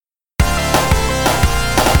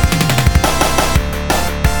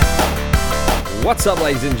What's up,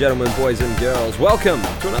 ladies and gentlemen, boys and girls? Welcome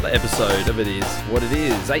to another episode of It Is What It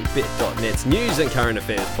Is, 8bit.net's news and current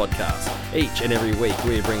affairs podcast. Each and every week,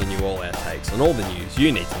 we are bringing you all our takes on all the news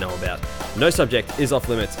you need to know about. No subject is off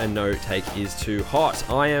limits and no take is too hot.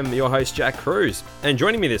 I am your host, Jack Cruz, and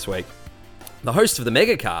joining me this week, the host of the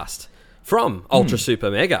Megacast from Ultra Super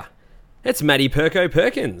Mega, it's Matty Perko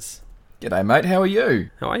Perkins. G'day, mate. How are you?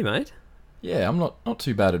 How are you, mate? Yeah, I'm not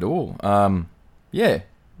too bad at all. Yeah,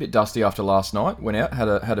 bit dusty after last night. Went out,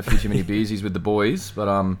 had a few too many beersies with the boys, but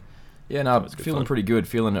yeah, no, feeling fun. pretty good.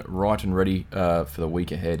 Feeling it right and ready for the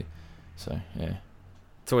week ahead. So yeah,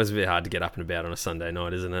 It's always a bit hard to get up and about on a Sunday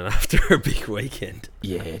night, isn't it? After a big weekend.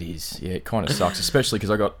 yeah, it is. Yeah, it kind of sucks, especially because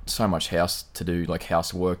I got so much house to do, like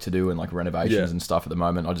housework to do, and like renovations and stuff at the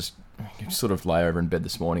moment. I just sort of lay over in bed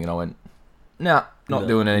this morning, and I went, nah, not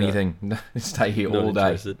doing anything. Stay here all day.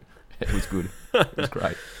 Interested. It was good. It was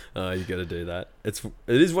great. Oh, you got to do that. It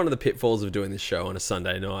is one of the pitfalls of doing this show on a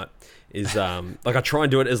Sunday night. Is like I try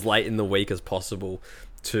and do it as late in the week as possible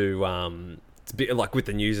to be like with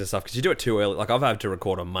the news and stuff, because you do it too early. Like I've had to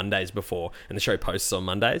record on Mondays before, and the show posts on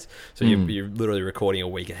Mondays, so you're literally recording a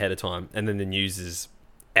week ahead of time, and then the news is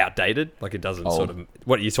outdated. Like it doesn't sort of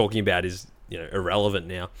what you're talking about is irrelevant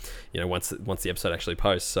now. Once the episode actually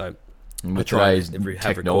posts. So. And with today's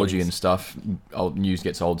technology and stuff, old news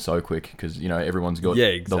gets old so quick because everyone's got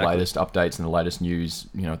the latest updates and the latest news,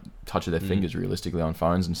 touch of their fingers realistically on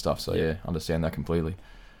phones and stuff. So yeah, understand that completely.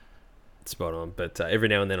 Spot on. But every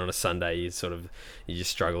now and then on a Sunday, you're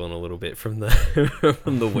just struggling a little bit from the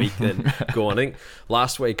from the week then go on. I think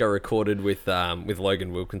last week I recorded with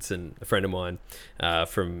Logan Wilkinson, a friend of mine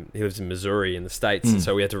he lives in Missouri in the States, and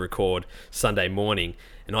so we had to record Sunday morning,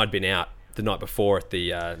 and I'd been out the night before at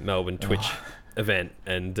the Melbourne Twitch event,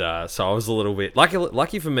 and so I was a little bit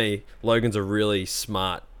lucky for me. Logan's a really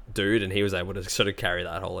smart dude, and he was able to sort of carry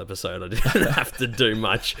that whole episode. I didn't have to do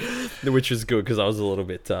much, which was good because I was a little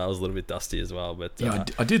bit dusty as well. But yeah,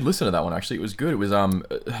 I did listen to that one actually. It was good. It was a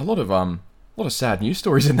lot of sad news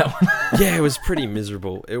stories in that one. Yeah, it was pretty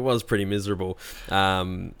miserable.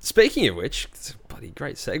 Speaking of which, it's a bloody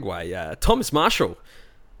great segue. Thomas Marshall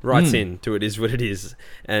writes in to It Is What It Is,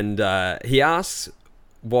 and he asks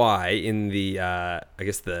why in the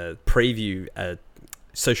the preview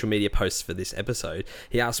social media posts for this episode,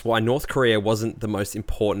 he asks why North Korea wasn't the most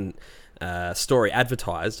important story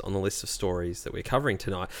advertised on the list of stories that we're covering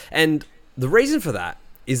tonight. And the reason for that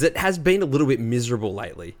is it has been a little bit miserable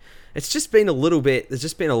lately. There's just been a lot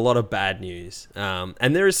of bad news,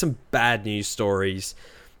 and there is some bad news stories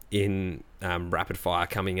in Rapid Fire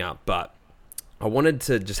coming up, but I wanted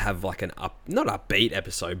to just have like not upbeat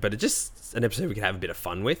episode, but just an episode we could have a bit of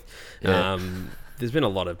fun with. Yeah. There's been a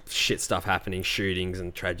lot of shit stuff happening, shootings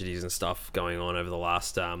and tragedies and stuff going on over the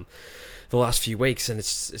last few weeks, and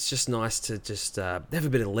it's just nice to just have a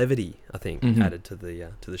bit of levity, I think, added to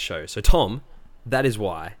the show. So Tom, that is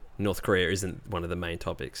why North Korea isn't one of the main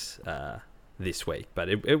topics this week, but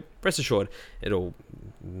rest assured,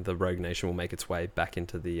 the Rogue Nation will make its way back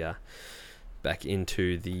into the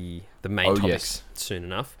main topics soon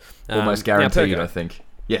enough. Almost guaranteed, I think.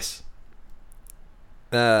 Yes.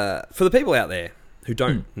 For the people out there who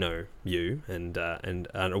don't know you and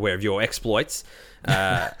aren't aware of your exploits, give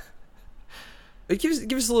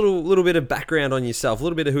us a little bit of background on yourself, a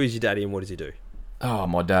little bit of who is your daddy and what does he do? Oh,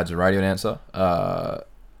 my dad's a radio announcer.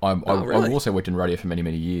 I've also worked in radio for many,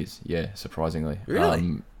 many years. Yeah, surprisingly.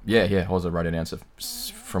 Really? Yeah. I was a radio announcer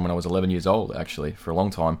from when I was 11 years old, actually, for a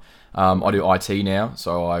long time. I do IT now,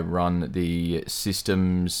 so I run the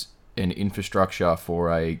systems and infrastructure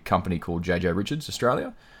for a company called JJ Richards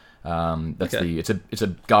Australia. It's a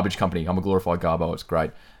garbage company. I'm a glorified garbo. It's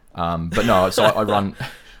great. But no, so I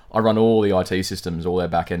run all the IT systems, all their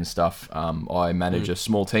back end stuff. I manage a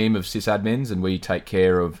small team of sysadmins, and we take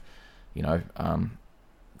care of, a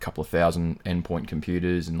couple of thousand endpoint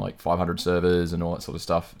computers and like 500 servers and all that sort of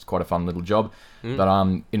stuff. It's quite a fun little job.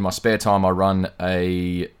 But in my spare time, I run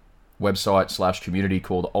a website / community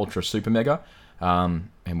called Ultra Super Mega, and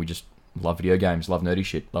we just love video games, love nerdy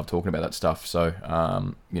shit, love talking about that stuff. So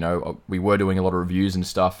we were doing a lot of reviews and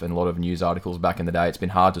stuff and a lot of news articles back in the day. It's been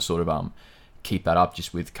hard to sort of keep that up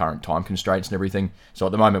just with current time constraints and everything. So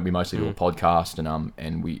at the moment we mostly do a podcast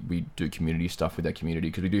and we do community stuff with that community,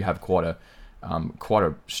 because we do have quite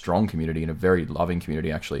a strong community and a very loving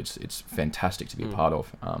community. Actually, it's fantastic to be a part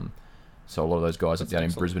of. So a lot of those guys are down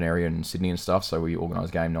in Brisbane area and Sydney and stuff. So we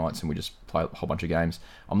organise game nights and we just play a whole bunch of games.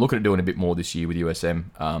 I'm looking at doing a bit more this year with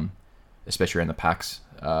USM, especially around the PAX,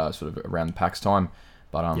 sort of around the PAX time.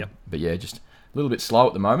 But yeah, just a little bit slow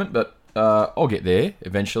at the moment. But I'll get there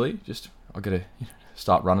eventually. I've got to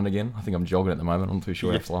start running again. I think I'm jogging at the moment. I'm not too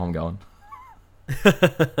sure how slow I'm going.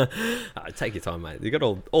 Take your time, mate. You got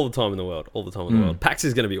all the time in the world. All the time in the world. PAX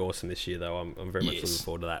is going to be awesome this year, though. I'm very much looking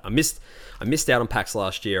forward to that. I missed out on PAX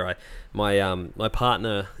last year. My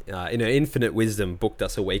partner, in her infinite wisdom, booked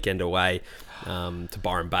us a weekend away to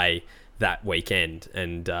Byron Bay that weekend,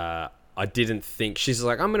 and I didn't think. She's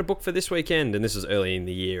like, I'm going to book for this weekend, and this was early in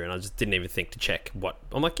the year, and I just didn't even think to check what.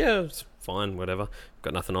 I'm like, yeah, it's fine, whatever.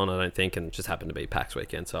 Got nothing on, I don't think, and it just happened to be PAX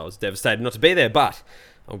weekend, so I was devastated not to be there, but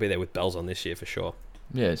I'll be there with bells on this year for sure.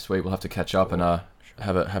 Yeah, sweet. We'll have to catch up and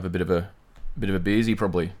have a bit of a beersy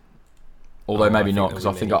probably. Although maybe not, because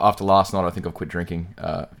I think after last night I think I've quit drinking.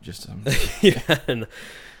 Yeah, and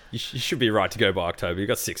you should be right to go by October. You've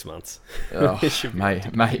got 6 months. Oh,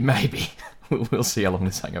 maybe. We'll see how long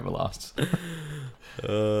this hangover lasts.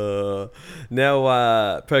 Now,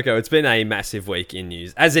 Perko, it's been a massive week in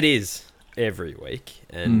news, as it is every week,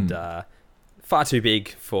 and far too big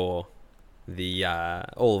for the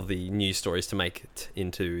all of the news stories to make it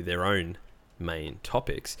into their own main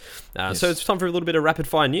topics. Yes. So it's time for a little bit of rapid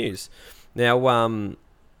fire news. Now,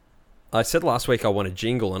 I said last week I want a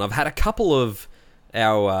jingle, and I've had a couple of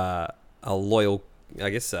our loyal, I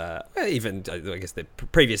guess, the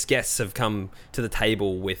previous guests have come to the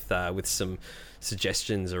table with some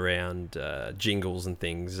suggestions around jingles and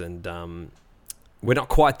things, and we're not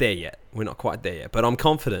quite there yet. But I'm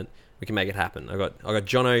confident we can make it happen. I got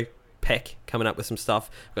Jono Peck coming up with some stuff.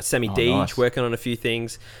 I've got Sammy Deej working on a few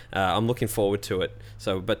things. I'm looking forward to it.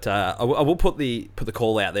 So, but I will put the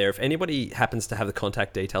call out there. If anybody happens to have the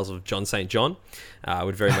contact details of John St. John, I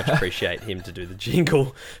would very much appreciate him to do the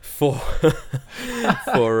jingle for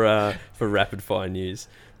rapid fire news.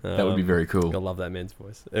 That would be very cool. I love that man's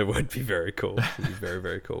voice. It would be very cool. It would be very,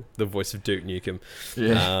 very cool. The voice of Duke Nukem.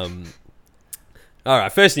 Yeah. All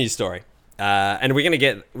right. First news story. And we're gonna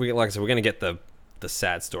get the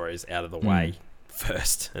sad stories out of the way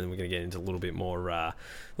first, and we're going to get into a little bit more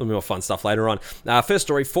fun stuff later on. First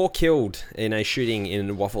story: 4 killed in a shooting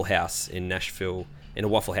in a Waffle House in Nashville,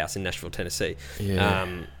 Tennessee. Yeah.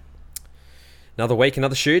 Another week,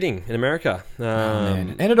 another shooting in America.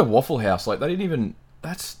 Man. And at a Waffle House, like they didn't even.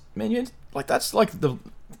 That's like the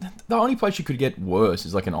only place you could get worse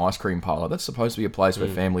is like an ice cream parlor. That's supposed to be a place where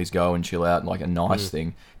families go and chill out and like a nice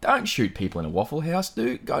thing. Don't shoot people in a Waffle House,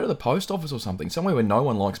 dude. Go to the post office or something, somewhere where no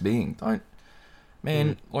one likes being. Don't,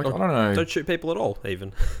 man. Like I don't know. Don't shoot people at all,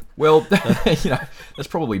 even. Well, that's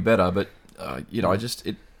probably better. But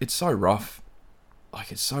it's so rough.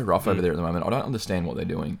 Like it's so rough over there at the moment. I don't understand what they're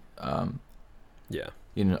doing. Yeah.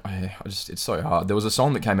 It's so hard. There was a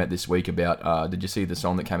song that came out this week about. Did you see the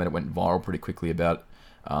song that came out? It went viral pretty quickly about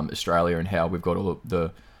Australia and how we've got all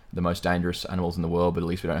the most dangerous animals in the world, but at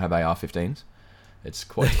least we don't have AR-15s. It's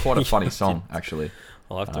quite a funny song, actually.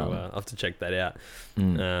 I'll have to check that out.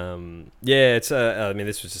 It's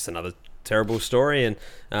this was just another terrible story, and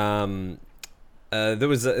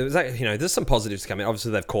there's some positives coming.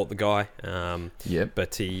 Obviously, they've caught the guy.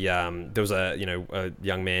 But he there was a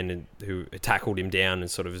young man who tackled him down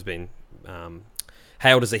and sort of has been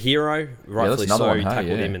hailed as a hero, rightfully so. He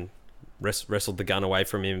tackled him and wrestled the gun away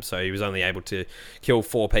from him, so he was only able to kill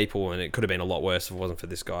 4 people, and it could have been a lot worse if it wasn't for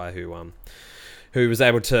this guy who was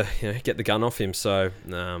able to get the gun off him. So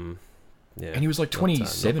and he was like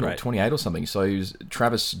 27 or 28 or something. So he was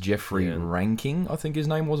Travis Jeffrey Ranking, I think his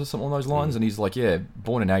name was, or something along those lines. And he's like,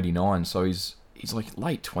 born in 89, so he's like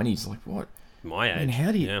late 20s. Like what? My age. And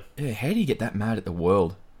how do you get that mad at the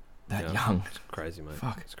world that young? It's crazy, mate.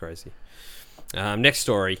 Fuck, it's crazy. Next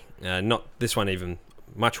story, not this one even.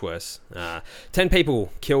 Much worse. 10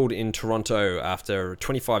 people killed in Toronto after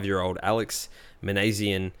 25-year-old Alex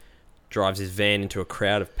Manassian drives his van into a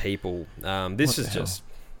crowd of people. This is just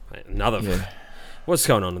another... What's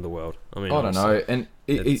going on in the world? I mean, I don't know. And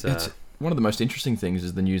it's one of the most interesting things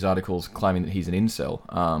is the news articles claiming that he's an incel.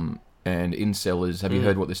 And incel is... Have you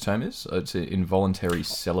heard what this term is? It's an involuntary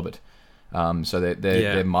celibate. So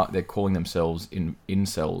they're calling themselves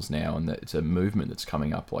incels now, and it's a movement that's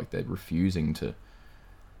coming up. Like they're refusing to...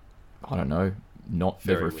 I don't know,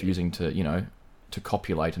 they're refusing to, to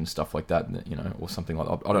copulate and stuff like that, or something like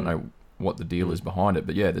that. I don't know what the deal is behind it,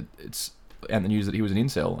 but it's out the news that he was an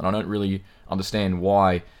incel, and I don't really understand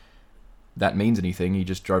why that means anything. He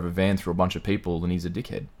just drove a van through a bunch of people, and he's a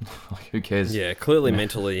dickhead. Like, who cares? Yeah, clearly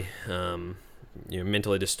mentally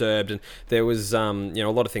disturbed, and there was, a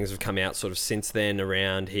lot of things have come out sort of since then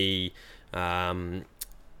around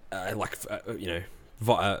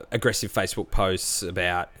aggressive Facebook posts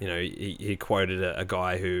about, he quoted a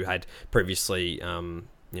guy who had previously,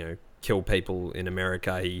 killed people in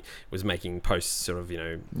America. He was making posts sort of,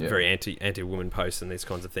 very anti-woman posts and these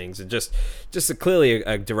kinds of things. And just clearly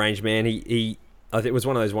a deranged man. He I think it was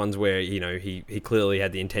one of those ones where he clearly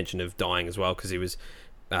had the intention of dying as well, because he was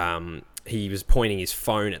pointing his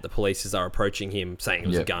phone at the police as they were approaching him, saying it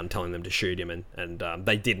was a gun, telling them to shoot him, and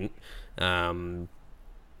they didn't. So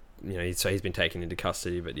he's been taken into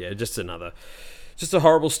custody. But yeah, just a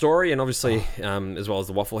horrible story, and obviously as well as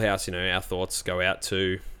the Waffle House, our thoughts go out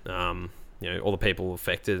to all the people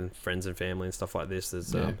affected, friends and family and stuff like this.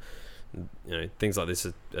 There's things like this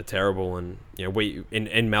are terrible, and we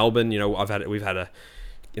in Melbourne, we've had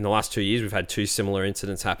in the last 2 years we've had 2 similar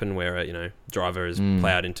incidents happen where a driver has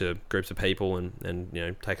plowed into groups of people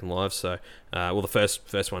and taken lives. So the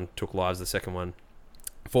first one took lives, the second one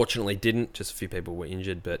fortunately didn't. Just a few people were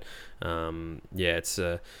injured, but it's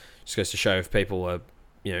just goes to show if people are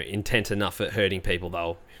intent enough at hurting people,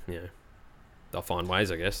 they'll find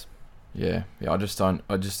ways, I guess.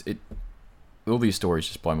 All these stories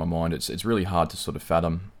just blow my mind. It's really hard to sort of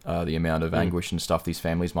fathom the amount of anguish and stuff these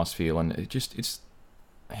families must feel, and I just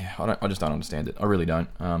don't understand it. I really don't.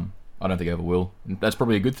 I don't think I ever will. And that's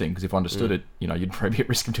probably a good thing, because if I understood it, you'd probably be at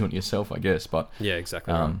risk of doing it yourself, I guess. But yeah,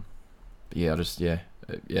 exactly. Right.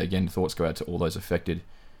 Again, thoughts go out to all those affected.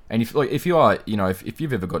 And if you are, if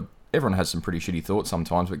you've ever got, everyone has some pretty shitty thoughts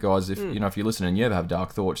sometimes. But guys, if if you're listening and you ever have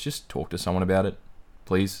dark thoughts, just talk to someone about it,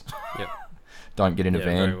 please. Yep. Don't get in a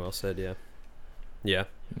van. Very well said. Yeah.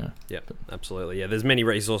 Yeah. Absolutely. Yeah. There's many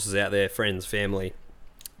resources out there, friends, family,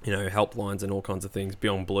 helplines and all kinds of things.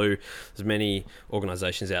 Beyond Blue, there's many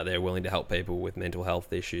organisations out there willing to help people with mental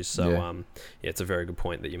health issues. So it's a very good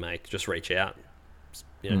point that you make. Just reach out.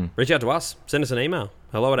 Reach out to us. Send us an email.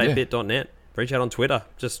 hello@8bit.net. Reach out on Twitter.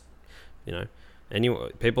 Just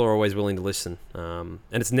people are always willing to listen. And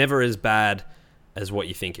it's never as bad as what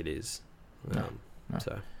you think it is. No.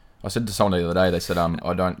 So I said to someone the other day, they said,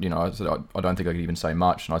 I don't think I could even say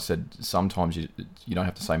much. And I said, sometimes you don't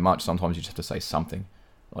have to say much. Sometimes you just have to say something.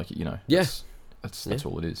 That's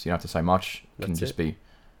all it is. You don't have to say much. It can just be,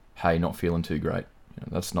 hey, not feeling too great.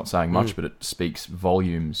 That's not saying much, but it speaks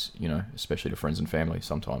volumes, especially to friends and family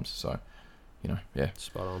sometimes. So,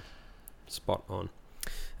 Spot on.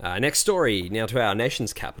 Next story, now to our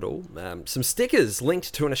nation's capital. Some stickers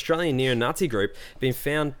linked to an Australian neo-Nazi group have been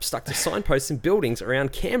found stuck to signposts in buildings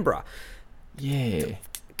around Canberra. Yeah.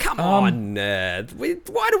 Come on, we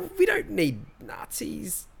don't need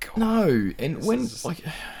Nazis. No, and when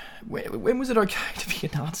was it okay to be a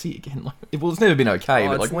Nazi again? It's never been okay.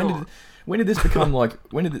 But when did this become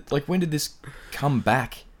when did this come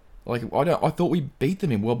back? I thought we beat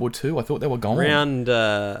them in World War II. I thought they were gone. Around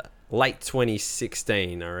late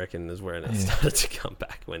 2016, I reckon, is where it started to come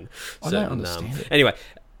back. I don't understand it. Anyway,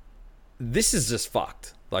 this is just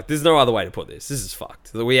fucked. There's no other way to put this. This is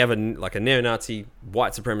fucked. We have a neo-Nazi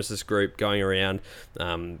white supremacist group going around,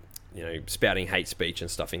 spouting hate speech and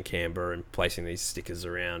stuff in Canberra and placing these stickers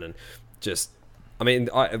around, and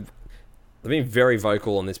I've been very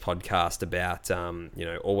vocal on this podcast about,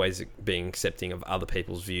 always being accepting of other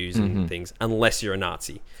people's views and things, unless you're a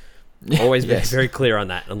Nazi. Always be very clear on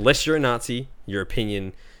that. Unless you're a Nazi, your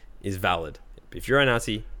opinion is valid. If you're a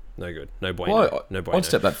Nazi, no good. No bueno. Well, no bueno. I'd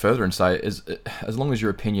step that further and say, as long as your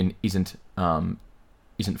opinion isn't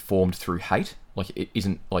formed through hate, it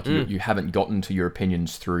isn't you haven't gotten to your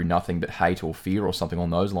opinions through nothing but hate or fear or something along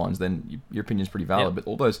those lines, then your opinion's pretty valid. But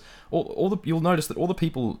you'll notice that all the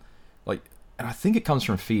people, and I think it comes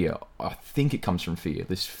from fear.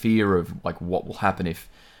 This fear of what will happen if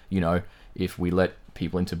we let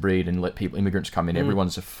people interbreed and let immigrants come in.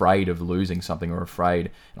 Everyone's afraid of losing something or afraid.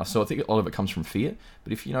 So I think a lot of it comes from fear.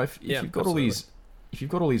 But if you've got all these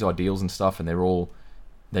ideals and stuff, and they all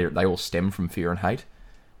stem from fear and hate,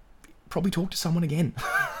 probably talk to someone again.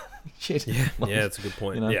 Shit. Yeah, that's a good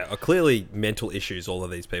point. Yeah, clearly mental issues. All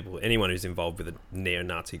of these people, anyone who's involved with a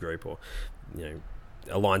neo-Nazi group or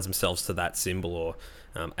aligns themselves to that symbol or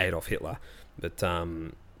Adolf Hitler. But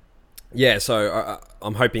so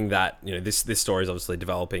I'm hoping that this story is obviously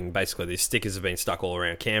developing. Basically, these stickers have been stuck all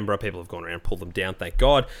around Canberra. People have gone around and pulled them down, thank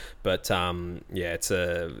God. But it's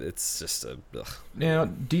just a. Ugh. Now,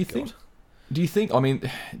 do you think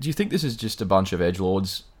this is just a bunch of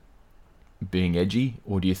edgelords being edgy,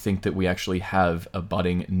 or do you think that we actually have a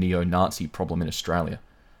budding neo-Nazi problem in Australia?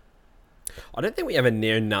 I don't think we have a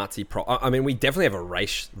neo-Nazi problem. I mean, we definitely have a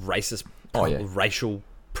racist racial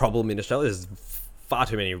problem in Australia. There's far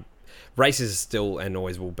too many. Race is still and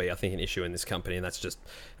always will be, I think, an issue in this company, and that's just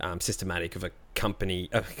systematic of a country.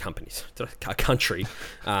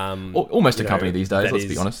 Almost a company these days. Let's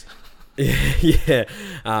be honest. Yeah,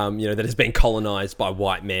 that has been colonized by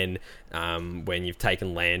white men, when you've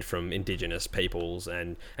taken land from indigenous peoples,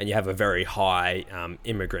 and you have a very high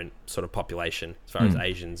immigrant sort of population as far as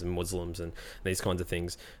Asians and Muslims and these kinds of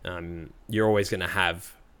things. You're always going to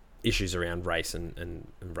have issues around race and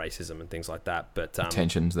racism and things like that. But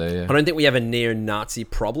Tensions there. Yeah. I don't think we have a neo-Nazi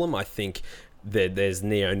problem. I think there's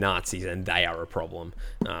neo-Nazis and they are a problem.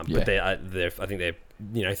 But I think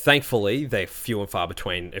they're, thankfully they're few and far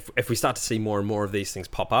between. If we start to see more and more of these things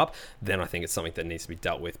pop up, then I think it's something that needs to be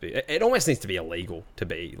dealt with. It almost needs to be illegal to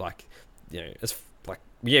be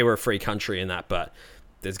we're a free country and that, but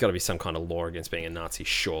there's got to be some kind of law against being a Nazi,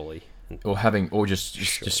 surely. Or just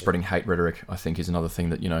spreading hate rhetoric, I think, is another thing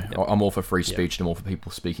that, I'm all for free speech and I'm all for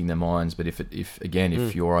people speaking their minds. But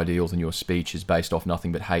if your ideals and your speech is based off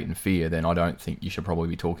nothing but hate and fear, then I don't think you should probably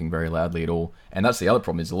be talking very loudly at all. And that's the other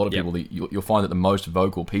problem, is a lot of people, you'll find that the most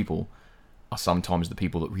vocal people are sometimes the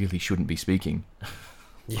people that really shouldn't be speaking.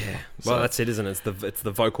 Yeah. Well, that's it, isn't it? It's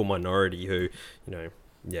the vocal minority who,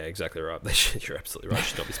 yeah, exactly right. You're absolutely right.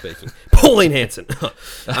 Should not be speaking. Pauline Hanson.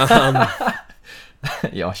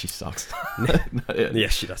 Yeah, she sucks. Yeah,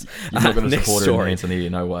 she does. You're not going to support her in Hanson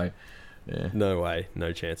here, no way. Yeah. No way,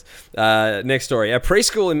 no chance. Next story. A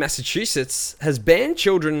preschool in Massachusetts has banned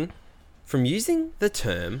children from using the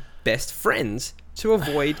term best friends to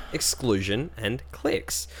avoid exclusion and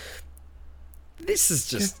cliques. This is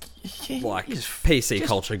just PC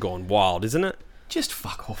culture gone wild, isn't it? Just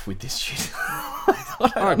fuck off with this shit.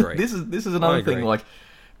 I agree. This is another thing, like,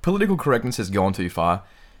 political correctness has gone too far.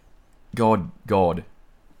 God,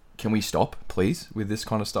 can we stop, please, with this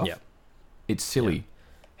kind of stuff? Yeah. It's silly. Yeah.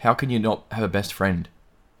 How can you not have a best friend?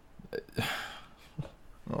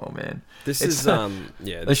 Oh man, They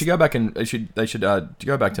should go back and they should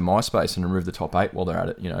go back to MySpace and remove the top 8 while they're at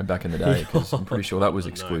it. Back in the day, because I'm pretty sure that was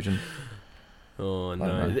exclusion. Oh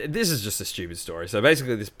no, this is just a stupid story. So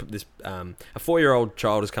basically, this a 4-year-old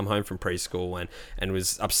child has come home from preschool and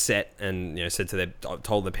was upset and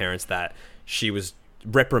told the parents that she was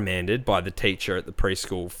reprimanded by the teacher at the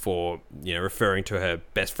preschool for referring to her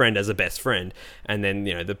best friend as a best friend, and then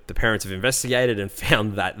the parents have investigated and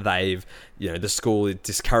found that they've the school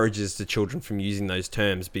discourages the children from using those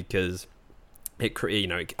terms because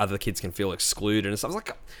it other kids can feel excluded and stuff.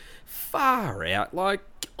 Like, far out. Like,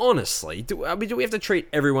 honestly, do we have to treat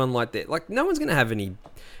everyone like that? Like, no one's gonna have any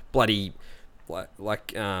bloody what's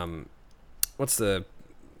the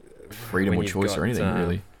freedom or choice or anything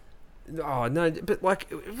really. Oh no, but like,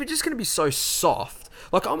 if we're just going to be so soft,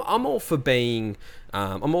 like I'm all for being,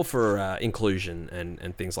 I'm all for inclusion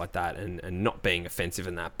and things like that, and not being offensive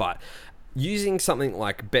in that, but using something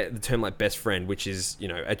like the term like best friend, which is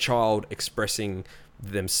a child expressing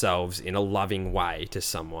themselves in a loving way to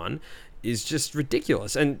someone, is just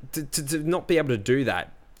ridiculous, and to not be able to do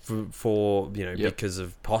that for because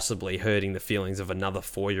of possibly hurting the feelings of another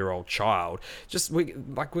 4-year-old child,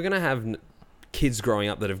 we're gonna have kids growing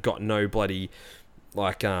up that have got no bloody,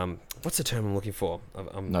 like, what's the term I'm looking for?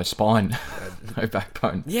 No spine, no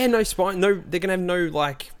backbone. Yeah, no spine. No, they're gonna have no,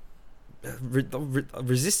 like,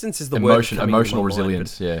 resistance is the emotional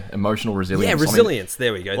resilience. Yeah, emotional resilience. Yeah, resilience.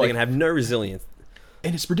 There we go. They're gonna have no resilience.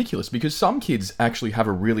 And it's ridiculous because some kids actually have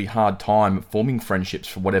a really hard time forming friendships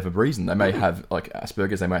for whatever reason. They may have like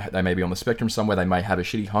Asperger's. They may be on the spectrum somewhere. They may have a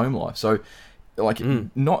shitty home life. So, like,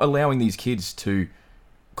 not allowing these kids to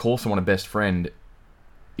call someone a best friend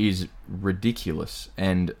is ridiculous,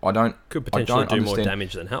 and could potentially do more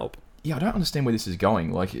damage than help. Yeah, I don't understand where this is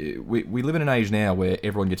going. Like, we live in an age now where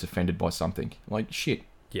everyone gets offended by something. Like, shit.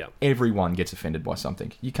 Yeah. Everyone gets offended by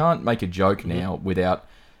something. You can't make a joke now without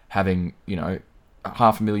having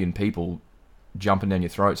 500,000 people jumping down your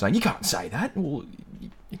throat saying you can't say that. Well,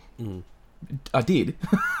 I did.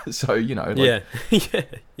 So yeah.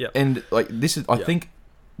 And like, this is, I think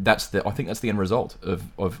that's the end result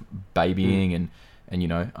of babying and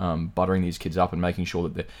buttering these kids up and making sure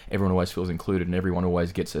that everyone always feels included and everyone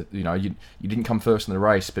always gets a you didn't come first in the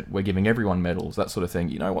race, but we're giving everyone medals, that sort of thing.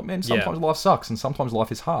 You know what, man? Sometimes life sucks and sometimes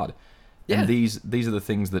life is hard. Yeah. And these are the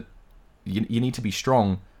things that you need to be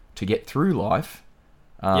strong to get through life,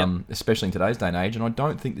 especially in today's day and age. And I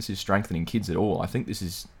don't think this is strengthening kids at all. I think this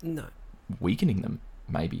is weakening them,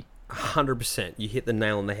 maybe. 100%. You hit the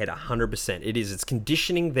nail on the head. 100%. It is. It's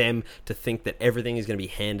conditioning them to think that everything is going to be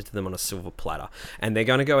handed to them on a silver platter, and they're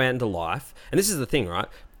going to go out into life. And this is the thing, right?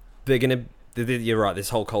 You're right. This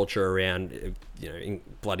whole culture around,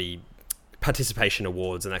 bloody participation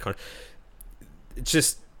awards and that kind of. It's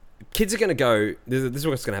just, kids are going to go. This is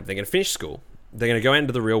what's going to happen. They're going to finish school. They're going to go out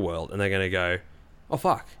into the real world, and they're going to go, oh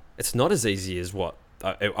fuck, it's not as easy as what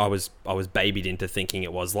I was babied into thinking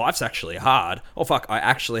it was life's actually hard. Oh fuck, I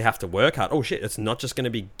actually have to work hard. Oh shit, it's not just going to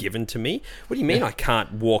be given to me. What do you mean I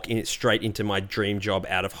can't walk in straight into my dream job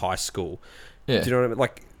out of high school? Yeah. Do you know what I mean?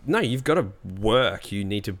 Like, no, you've got to work. You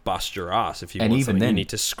need to bust your ass if you And want even something. then- You need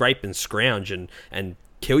to scrape and scrounge and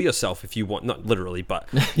kill yourself if you want. Not literally, but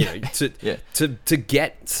you know, Yeah. to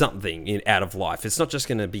get something out of life. It's not just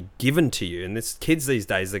going to be given to you. And this kids these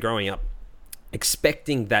days, they're growing up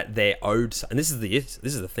expecting that they're owed, and this is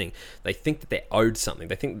the thing. They think that they're owed something.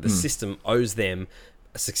 They think that the system owes them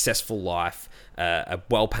a successful life, a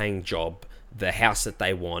well-paying job, the house that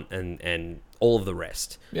they want, and all of the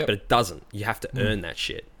rest. Yep. But it doesn't. You have to earn that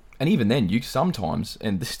shit. And even then, you sometimes,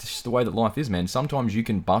 and this is just the way that life is, man. Sometimes you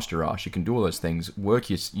can bust your ass, you can do all those things, work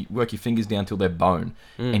your fingers down till they're bone,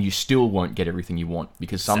 and you still won't get everything you want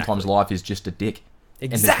because sometimes Exactly. life is just a dick.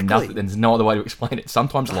 Exactly. And there's no other way to explain it.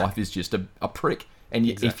 Sometimes life is just a prick, and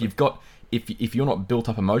Exactly. if you're not built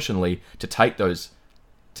up emotionally to take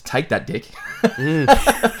that dick,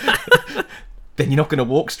 then you're not going to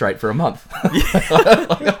walk straight for a month.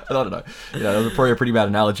 I don't know. You know, that was probably a pretty bad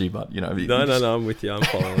analogy, but you know. No, I'm with you. I'm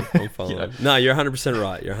following. You know. No, you're 100%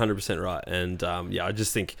 right. You're 100% right. And yeah, I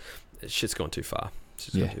just think shit's gone too far.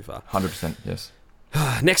 Shit's gone too far. 100%. Yes.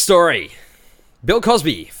 Next story. Bill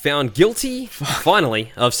Cosby found guilty,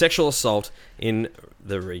 finally, of sexual assault in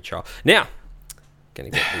the retrial. Now,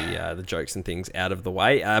 going to get the jokes and things out of the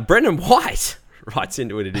way. Brendan White writes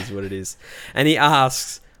into it is what it is. And he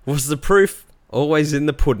asks, was the proof always in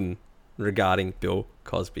the pudding regarding Bill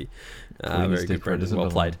Cosby? Very good, Brendan. Well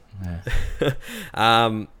played.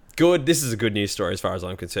 Yeah. Good. This is a good news story as far as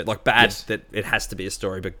I'm concerned. Like, bad Yes. that it has to be a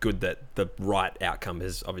story, but good that the right outcome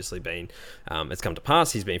has obviously been, it's come to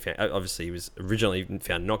pass. He's been found, obviously he was originally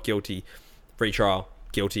found not guilty, retrial,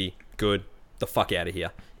 guilty, good, the fuck out of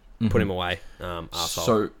here. Put him away, arsehole.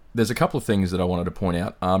 So there's a couple of things that I wanted to point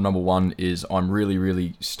out. Number one is I'm really,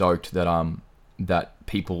 really stoked that that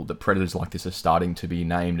predators like this are starting to be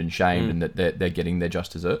named and shamed, and that they're getting their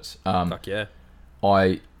just desserts. Fuck yeah.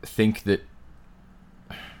 I think that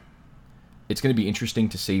it's going to be interesting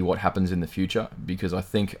to see what happens in the future, because I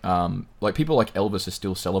think like people like Elvis are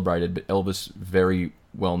still celebrated, but Elvis, very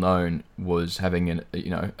well known, was having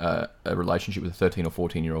a relationship with a 13 or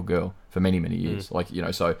 14-year-old girl for many, many years. Like, you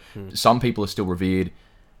know, so some people are still revered,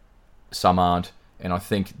 some aren't, and I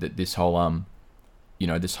think that this whole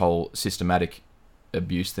this whole systematic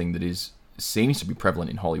abuse thing that seems to be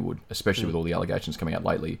prevalent in Hollywood, especially with all the allegations coming out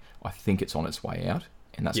lately, I think it's on its way out.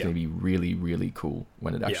 And that's going to be really, really cool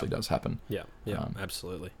when it actually does happen. Yeah,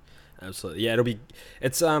 absolutely. Yeah, it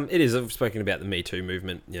is. I've spoken about the Me Too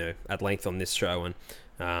movement, you know, at length on this show,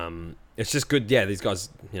 and it's just good. Yeah, these guys,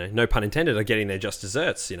 you know, no pun intended, are getting their just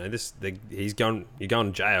desserts. You know, you're going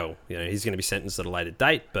to jail. You know, he's going to be sentenced at a later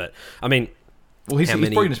date. But I mean, well, he's probably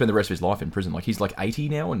going to spend the rest of his life in prison. Like, he's like 80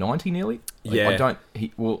 now or 90 nearly. Like, yeah.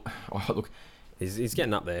 Look, he's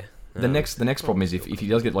getting up there. The next problem is if he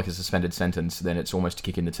does get like a suspended sentence, then it's almost a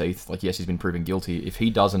kick in the teeth. Like, yes, he's been proven guilty. If he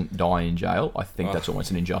doesn't die in jail, I think that's almost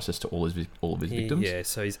an injustice to all of his victims. Yeah,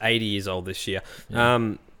 so he's 80 years old this year.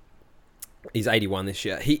 Yeah. He's 81 this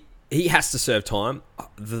year. He has to serve time.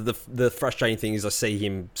 The frustrating thing is I see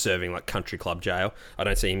him serving like country club jail. I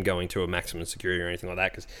don't see him going to a maximum security or anything like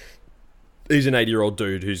that, because he's an 80-year-old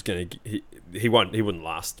dude who's he wouldn't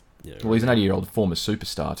last. You know, well, he's an 80-year-old former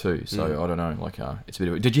superstar too, so I don't know. Like, it's a bit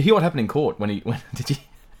of a... Did you hear what happened in court when did you?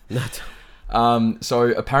 No.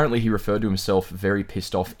 So apparently he referred to himself very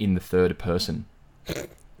pissed off in the third person.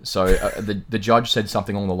 So the judge said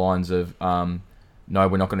something along the lines of, "No,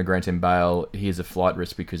 we're not going to grant him bail. Here's a flight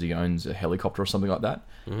risk because he owns a helicopter," or something like that.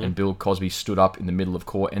 And Bill Cosby stood up in the middle of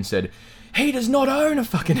court and said, "He does not own a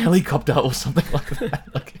fucking helicopter," or something like that.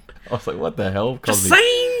 Like, I was like, "What the hell, Cosby?" Just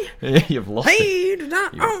saying. Yeah, you've lost it. He does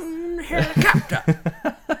not own a helicopter.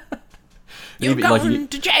 You're going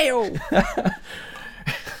to jail.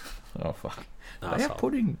 Oh, fuck. Oh, They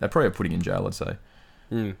probably have pudding in jail, I'd say.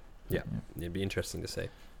 Yeah, it'd be interesting to see.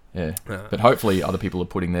 Yeah. But hopefully other people are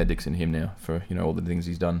putting their dicks in him now for, you know, all the things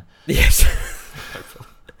he's done. Yes.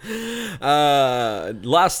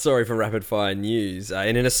 Last story from Rapid Fire News.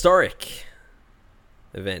 In an historic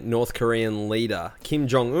event, North Korean leader Kim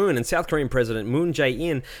Jong-un and South Korean President Moon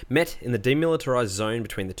Jae-in met in the demilitarized zone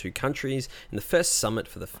between the two countries in the first summit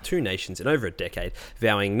for the two nations in over a decade,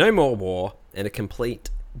 vowing no more war and a complete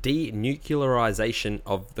denuclearization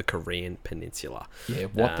of the Korean peninsula. Yeah,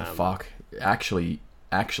 what the fuck? Actually,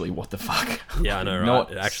 what the fuck? Yeah, I know, right?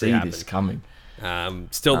 Not It actually see happened. this coming. They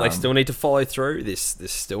still need to follow through. This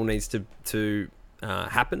still needs to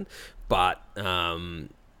happen, but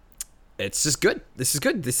it's just good. This is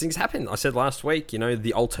good. This thing's happened. I said last week, you know,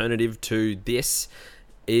 the alternative to this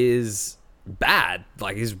is bad,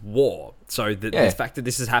 like is war. So the fact that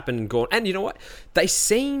this has happened and gone, and you know what, they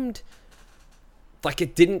seemed like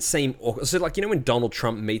it didn't seem awkward. So like, you know, when Donald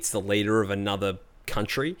Trump meets the leader of another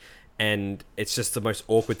country and it's just the most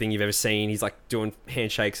awkward thing you've ever seen. He's like doing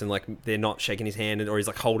handshakes and like they're not shaking his hand, or he's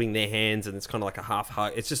like holding their hands and it's kind of like a half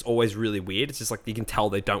hug. It's just always really weird. It's just like you can tell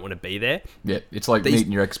they don't want to be there. Yeah, it's like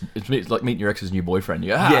meeting your ex. It's like meeting your ex's new boyfriend.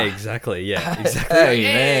 Yeah, exactly. Yeah, exactly. Hey,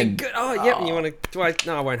 man. Good. Oh, yep. And you want to? Do I?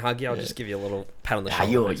 No, I won't hug you. I'll just give you a little pat on the shoulder.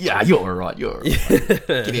 You're all right. You're all right. Get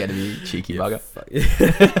out of here, cheeky bugger.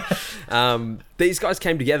 These guys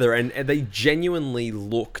came together and they genuinely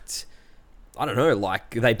looked, I don't know, like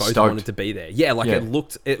they both stoked. wanted to be there. Yeah, like it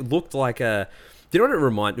looked like a. Do you know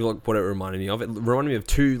what it reminded me of? It reminded me of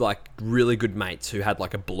two like really good mates who had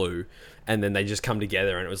like a blue, and then they just come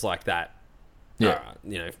together and it was like that. Yeah,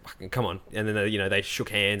 you know, fucking come on. And then they shook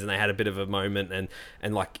hands and they had a bit of a moment,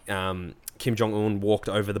 and like Kim Jong-un walked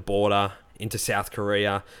over the border into South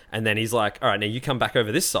Korea, and then he's like, all right, now you come back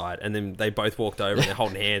over this side, and then they both walked over and they're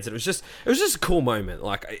holding hands, and it was just a cool moment.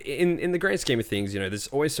 Like in the grand scheme of things, you know, there's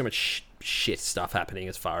always so much shit stuff happening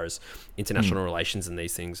as far as international relations and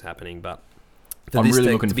these things happening, but I'm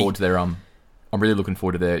really looking forward to their I'm really looking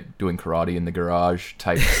forward to their doing karate in the garage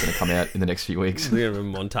tape that's going to come out in the next few weeks. We're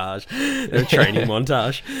going to have a montage, a training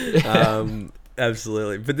montage.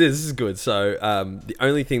 Absolutely. But this is good. So the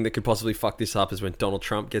only thing that could possibly fuck this up is when Donald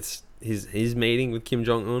Trump gets his meeting with Kim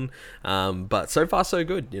Jong-un. But so far so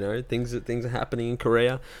good. You know, things are happening in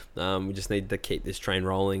Korea. We just need to keep this train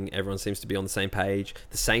rolling. Everyone seems to be on the same page.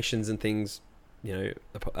 The sanctions and things, you know,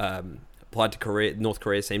 applied to North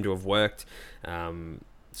Korea seem to have worked.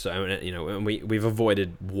 So, you know, and we've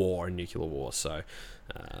avoided war and nuclear war. So,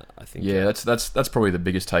 I think that's probably the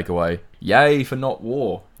biggest takeaway. Yay for not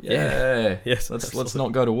war. Yeah. Yes. Let's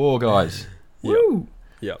not go to war, guys. Woo.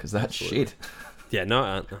 Yeah. Because that's shit. Yeah.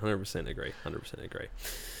 No. 100% agree. 100% agree.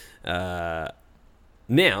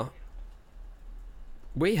 Now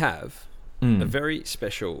we have a very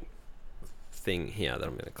special thing here that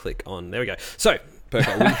I'm going to click on. There we go. So,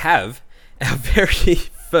 Perko, we have our very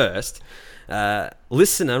first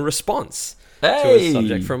listener response to a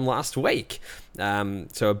subject from last week.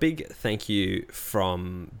 So a big thank you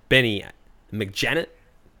from Benny McJanet,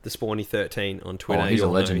 the Spawny 13 on Twitter. He's a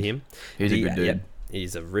legend. Him. He's a good dude. Yeah,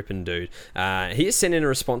 he's a ripping dude. He has sent in a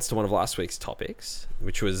response to one of last week's topics,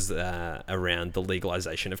 which was around the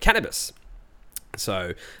legalization of cannabis.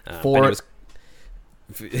 So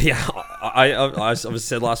yeah, I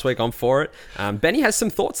said last week I'm for it. Benny has some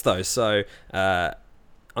thoughts though, so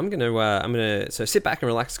I'm gonna so sit back and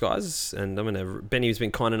relax, guys, and Benny's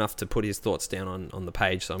been kind enough to put his thoughts down on the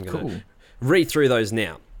page, so I'm gonna read through those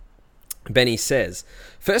now. Benny says,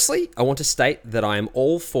 firstly, I want to state that I am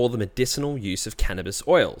all for the medicinal use of cannabis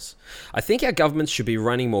oils. I think our governments should be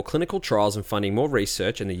running more clinical trials and funding more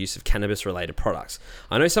research in the use of cannabis-related products.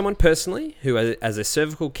 I know someone personally who, as a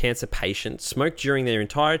cervical cancer patient, smoked during their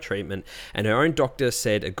entire treatment, and her own doctor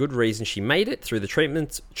said a good reason she made it through the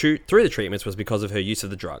treatments was because of her use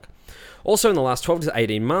of the drug. Also, in the last 12 to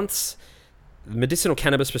 18 months, medicinal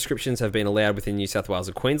cannabis prescriptions have been allowed within New South Wales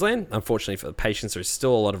and Queensland. Unfortunately for the patients, there is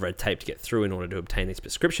still a lot of red tape to get through in order to obtain these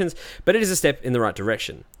prescriptions, but it is a step in the right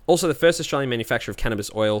direction. Also, the first Australian manufacturer of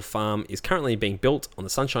cannabis oil farm is currently being built on the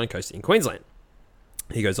Sunshine Coast in Queensland.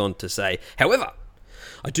 He goes on to say, however,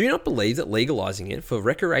 I do not believe that legalising it for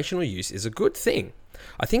recreational use is a good thing.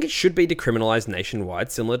 I think it should be decriminalised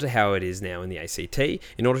nationwide, similar to how it is now in the ACT,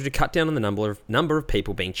 in order to cut down on the number of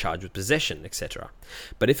people being charged with possession, etc.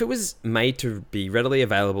 But if it was made to be readily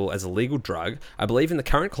available as a legal drug, I believe in the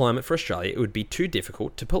current climate for Australia, it would be too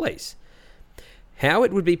difficult to police. How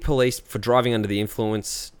it would be policed for driving under the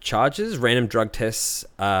influence charges, random drug tests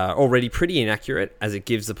are already pretty inaccurate, as it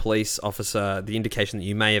gives the police officer the indication that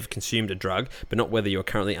you may have consumed a drug, but not whether you are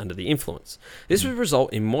currently under the influence. This would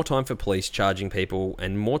result in more time for police charging people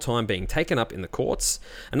and more time being taken up in the courts.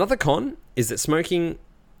 Another con is that smoking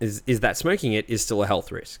it is still a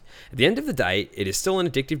health risk. At the end of the day, it is still an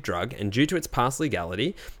addictive drug, and due to its past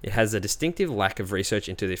legality, it has a distinctive lack of research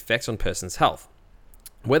into the effects on person's health.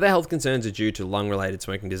 Whether health concerns are due to lung-related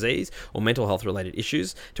smoking disease or mental health-related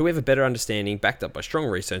issues, to have a better understanding backed up by strong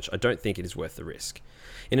research, I don't think it is worth the risk.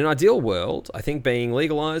 In an ideal world, I think being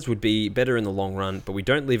legalised would be better in the long run, but we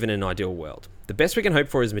don't live in an ideal world. The best we can hope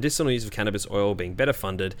for is medicinal use of cannabis oil being better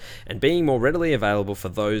funded and being more readily available for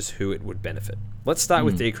those who it would benefit. Let's start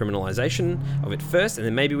with decriminalisation of it first, and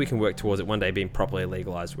then maybe we can work towards it one day being properly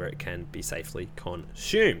legalised where it can be safely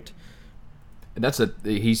consumed.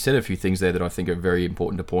 He said a few things there that I think are very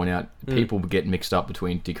important to point out. People get mixed up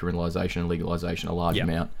between decriminalisation and legalisation a large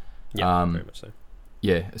amount. Yeah, very much so.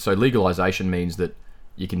 Yeah, so legalisation means that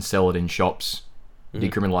you can sell it in shops.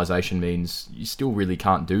 Decriminalisation means you still really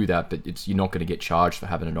can't do that, but you're not going to get charged for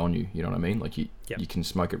having it on you. You know what I mean? Like you can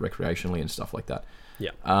smoke it recreationally and stuff like that.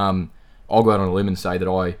 Yeah. I'll go out on a limb and say that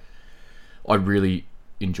I really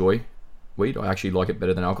enjoy weed. I actually like it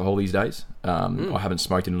better than alcohol these days. I haven't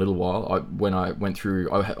smoked in a little while. I went through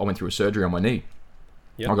a surgery on my knee.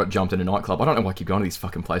 Yep. I got jumped in a nightclub. I don't know why I keep going to these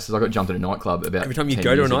fucking places. I got jumped in a nightclub about every time you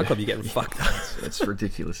go to a nightclub, you get fucked up. It's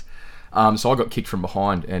ridiculous. So I got kicked from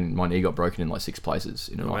behind, and my knee got broken in like 6 places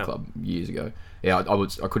in a nightclub years ago. Yeah,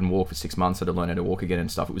 I couldn't walk for 6 months. I had to learn how to walk again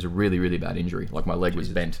and stuff. It was a really, really bad injury. Like my leg was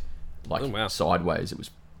bent, sideways. It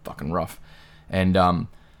was fucking rough. And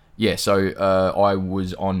so I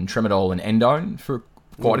was on Tramadol and Endone for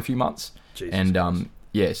quite a few months. Jesus and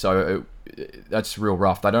so that's real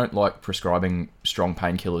rough. They don't like prescribing strong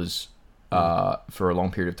painkillers for a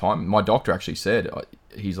long period of time. My doctor actually said,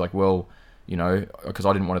 he's like, well, you know, because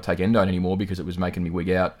I didn't want to take Endone anymore because it was making me wig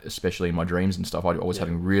out, especially in my dreams and stuff. I was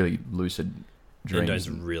having really lucid dreams. Endone's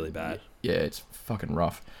really bad. Yeah, it's fucking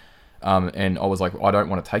rough. And I was like, I don't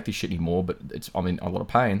want to take this shit anymore, but I'm in a lot of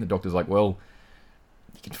pain. The doctor's like, well,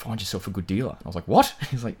 you can find yourself a good dealer. I was like, what?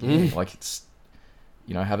 He's like, yeah, like it's,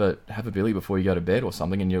 you know, have a billy before you go to bed or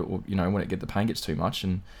something, and you know, when the pain gets too much.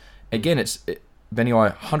 And again, Benny, I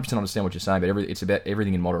 100% understand what you're saying, but it's about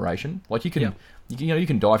everything in moderation. Like you can die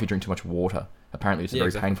if you drink too much water. Apparently, it's a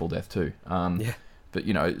very painful death too. But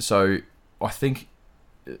you know, so I think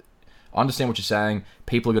I understand what you're saying.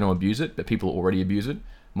 People are going to abuse it, but people already abuse it.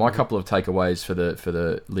 My couple of takeaways for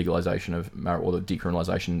the legalization of marijuana, or the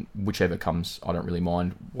decriminalization, whichever comes, I don't really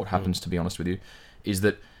mind what happens. To be honest with you, is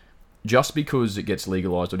that just because it gets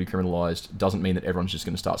legalized or decriminalized doesn't mean that everyone's just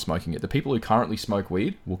going to start smoking it. The people who currently smoke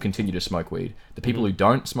weed will continue to smoke weed. The people who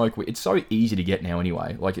don't smoke weed, it's so easy to get now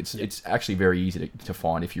anyway. Like it's actually very easy to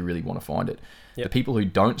find if you really want to find it. Yep. The people who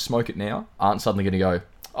don't smoke it now aren't suddenly going to go,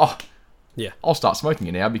 oh, yeah, I'll start smoking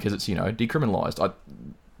it now because it's, you know, decriminalized.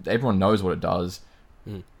 Everyone knows what it does.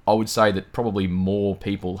 I would say that probably more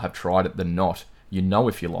people have tried it than not. You know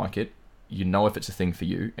if you like it, you know if it's a thing for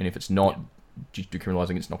you, and if it's not,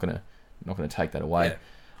 decriminalizing it's not going to take that away. Yeah,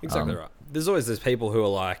 exactly right. There's always those people who are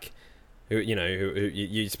like, who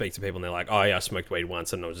you speak to people and they're like, oh yeah, I smoked weed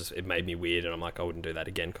once and it made me weird, and I'm like, I wouldn't do that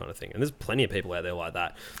again, kind of thing. And there's plenty of people out there like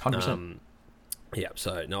that. 100%. Yeah.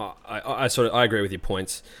 So no, I agree with your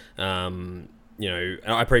points. You know,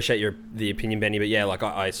 and I appreciate the opinion, Benny, but yeah, like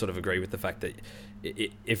I sort of agree with the fact that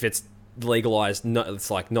if it's legalized,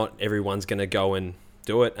 it's like not everyone's going to go and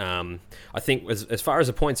do it. I think as far as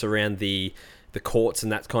the points around the courts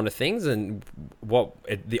and that kind of things, and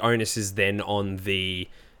the onus is then on the,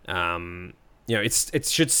 you know, it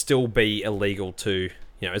should still be illegal to,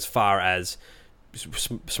 you know, as far as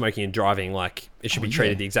smoking and driving, like it should be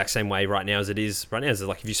treated the exact same way right now as it is right now. Is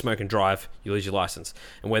like if you smoke and drive, you lose your license,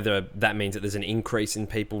 and whether that means that there's an increase in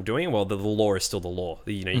people doing it, well, the law is still the law.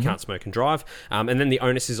 You know, you can't smoke and drive, and then the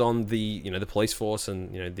onus is on the, you know, the police force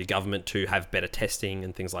and, you know, the government to have better testing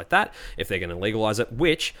and things like that if they're going to legalize it.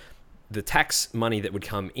 Which the tax money that would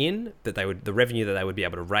come in, the revenue that they would be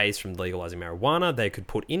able to raise from legalizing marijuana, they could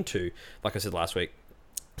put into, like I said last week,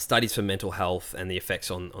 studies for mental health and the effects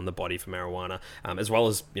on the body for marijuana, as well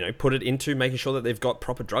as, you know, put it into making sure that they've got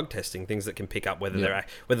proper drug testing, things that can pick up whether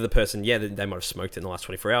the person, they might have smoked it in the last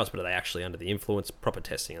 24 hours, but are they actually under the influence, proper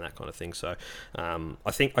testing and that kind of thing. So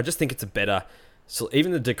I just think it's a better, so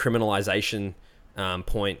even the decriminalization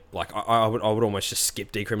point, like I would almost just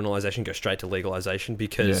skip decriminalization, go straight to legalization,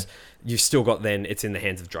 because you've still got, then it's in the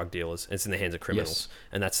hands of drug dealers, it's in the hands of criminals,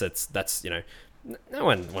 and that's you know, no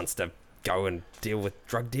one wants to go and deal with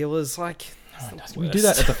drug dealers. Like, we do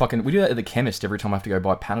that at the chemist every time I have to go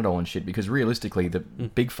buy Panadol and shit, because realistically the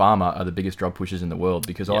big pharma are the biggest drug pushers in the world,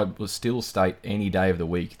 because I will still state any day of the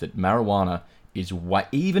week that marijuana is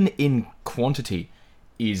even in quantity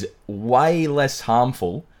is way less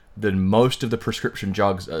harmful than most of the prescription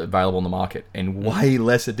drugs available on the market, and way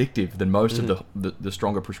less addictive than most of the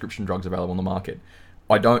stronger prescription drugs available on the market.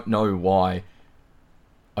 I don't know why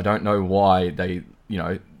they, you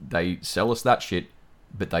know, they sell us that shit,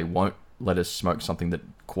 but they won't let us smoke something that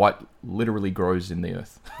quite literally grows in the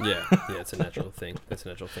earth. Yeah, it's a natural thing.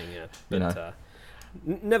 Yeah. But, you know.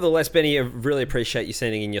 Nevertheless, Benny, I really appreciate you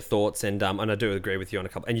sending in your thoughts, and I do agree with you on a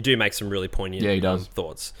couple, and you do make some really poignant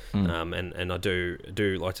thoughts. And I do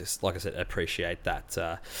like I said, appreciate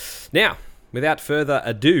that. Now, without further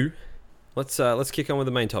ado, let's kick on with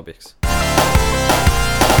the main topics.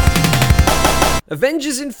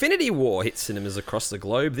 Avengers Infinity War hit cinemas across the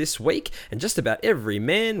globe this week, and just about every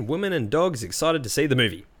man, woman and dog is excited to see the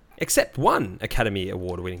movie, except one Academy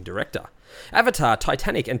Award-winning director. Avatar,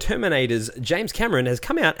 Titanic, and Terminator's James Cameron has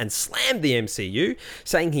come out and slammed the MCU,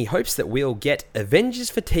 saying he hopes that we'll get Avengers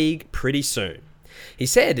fatigue pretty soon. He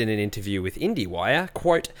said in an interview with IndieWire,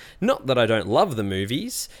 quote, "Not that I don't love the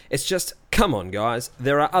movies, it's just, come on guys,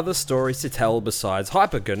 there are other stories to tell besides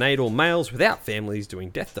hypergonadal males without families doing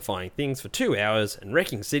death-defying things for 2 hours and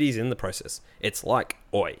wrecking cities in the process. It's like,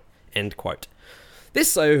 oi," end quote.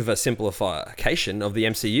 This oversimplification of the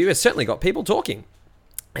MCU has certainly got people talking.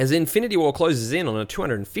 As Infinity War closes in on a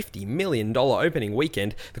 $250 million opening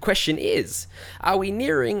weekend, the question is, are we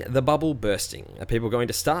nearing the bubble bursting? Are people going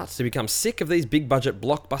to start to become sick of these big-budget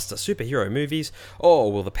blockbuster superhero movies,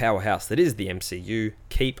 or will the powerhouse that is the MCU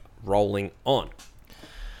keep rolling on?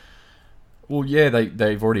 Well, yeah,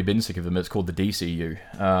 they've already been sick of them. It's called the DCU.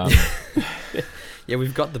 Yeah,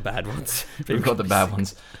 we've got the bad ones. We've got the bad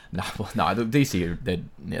ones. No, the DC,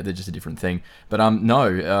 they're just a different thing. But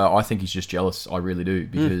no, I think he's just jealous. I really do,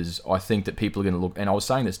 because I think that people are going to look. And I was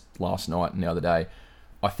saying this last night and the other day.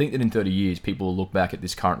 I think that in 30 years, people will look back at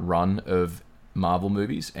this current run of Marvel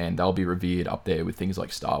movies, and they'll be revered up there with things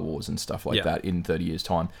like Star Wars and stuff like that in 30 years'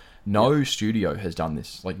 time. No studio has done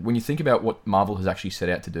this. Like, when you think about what Marvel has actually set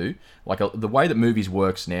out to do, like the way that movies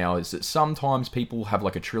works now is that sometimes people have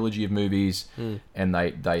like a trilogy of movies and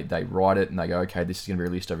they write it and they go, okay, this is going to be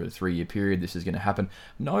released over a 3-year period. This is going to happen.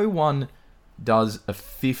 No one does a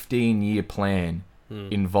 15-year plan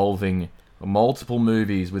involving multiple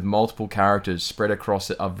movies with multiple characters spread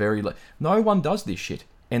across a very... No one does this shit.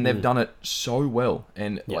 And they've done it so well,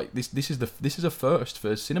 and like this is a first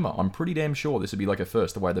for cinema. I'm pretty damn sure this would be like a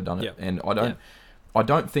first the way they've done it. And I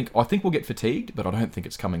think we'll get fatigued, but I don't think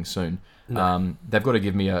it's coming soon. No. They've got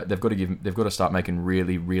to start making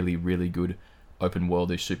really, really, really good open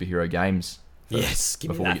world-ish superhero games. Yes,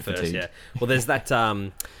 give me that first. Fatigued. Yeah. Well, there's that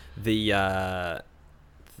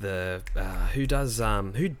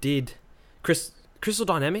who did Crystal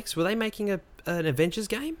Dynamics? Were they making an Avengers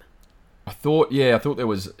game? I thought there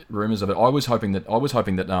was rumors of it. I was hoping that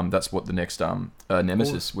that's what the next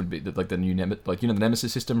Nemesis would be, like the new the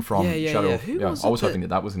Nemesis system from Shadow. Yeah. I was hoping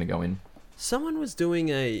that was going to go in. Someone was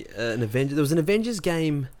doing an Avengers. There was an Avengers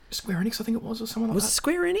game. Square Enix, I think it was, or someone like that. Was it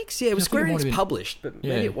Square Enix? Yeah, it was Square Enix published, but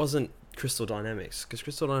maybe it wasn't Crystal Dynamics, because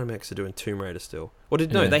Crystal Dynamics are doing Tomb Raider still.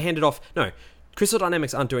 They handed off. No, Crystal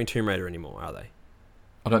Dynamics aren't doing Tomb Raider anymore, are they?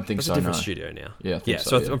 I don't think so. It's a different studio now. Yeah, I think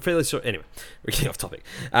so. I'm fairly sure. Anyway, we're getting off topic.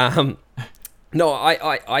 No,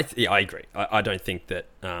 I agree. I don't think that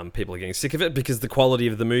people are getting sick of it, because the quality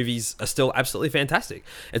of the movies are still absolutely fantastic.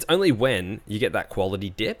 It's only when you get that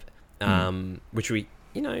quality dip, which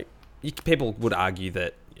people would argue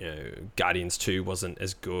that Guardians 2 wasn't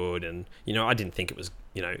as good, and I didn't think it was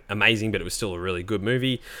amazing, but it was still a really good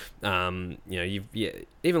movie.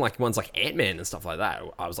 Even like ones like Ant-Man and stuff like that.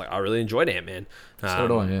 I was like, I really enjoyed Ant-Man. So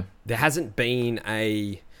did I, yeah. There hasn't been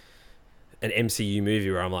an MCU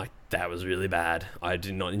movie where I'm like, that was really bad. I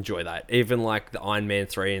did not enjoy that. Even like the Iron Man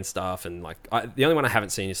 3 and stuff, and like the only one I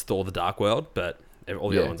haven't seen is Thor: The Dark World, but all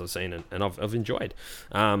the other ones I've seen and I've enjoyed.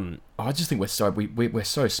 I just think we're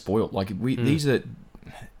so spoiled. Like these are.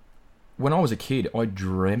 When I was a kid, I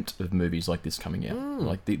dreamt of movies like this coming out.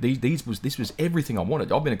 Like this was everything I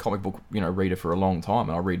wanted. I've been a comic book reader for a long time,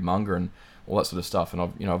 and I read manga and all that sort of stuff. And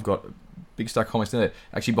I've got big stack of comics in there.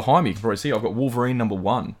 Actually, behind me, you can probably see I've got Wolverine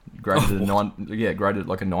 #1 graded graded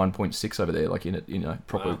like a 9.6 over there, like in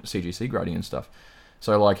proper CGC grading and stuff.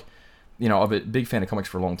 So like, I've been a big fan of comics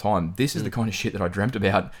for a long time. This is the kind of shit that I dreamt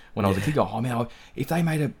about when I was a kid. Oh man, if they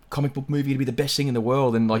made a comic book movie, it'd be the best thing in the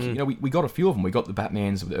world. And like, we got a few of them. We got the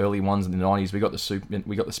Batmans, the early ones in the 90s. We got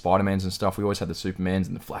the Spider-Mans and stuff. We always had the Supermans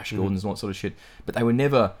and the Flash Gordons and all that sort of shit. But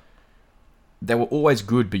they were always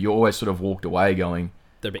good, but you always sort of walked away going,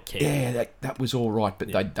 they're a bit campy. Yeah, that was all right, but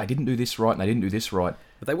they didn't do this right, and they didn't do this right.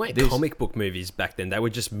 But they weren't comic book movies back then. They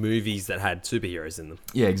were just movies that had superheroes in them.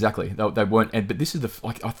 Yeah, exactly. They weren't. But this is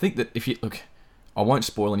I think that if you look, I won't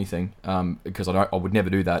spoil anything because I would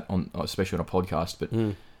never do that especially on a podcast. But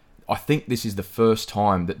I think this is the first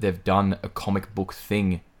time that they've done a comic book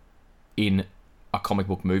thing in a comic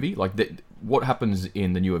book movie. Like what happens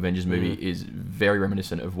in the new Avengers movie is very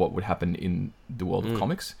reminiscent of what would happen in the world of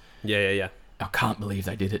comics. Yeah. I can't believe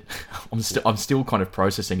they did it. I'm still kind of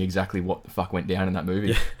processing exactly what the fuck went down in that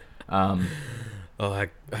movie. Yeah. How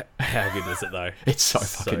good is it though? It's so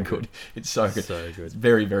fucking good. It's so good. So good. It's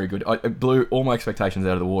very, very good. It blew all my expectations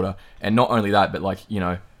out of the water. And not only that, but like,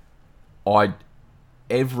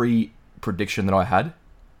 every prediction that I had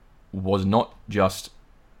was not just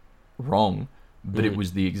wrong, but it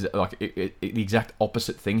was the exact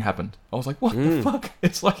opposite thing happened. I was like, what the fuck?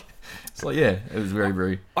 It's like, yeah, it was very,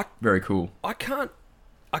 very, very cool. I can't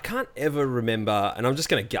I can't ever remember, and I'm just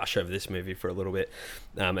going to gush over this movie for a little bit,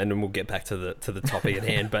 and then we'll get back to the topic at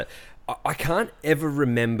hand. But I can't ever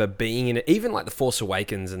remember being in it, even like The Force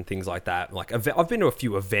Awakens and things like that. Like I've been to a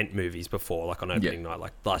few event movies before, like on opening night,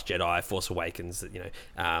 like Last Jedi, Force Awakens,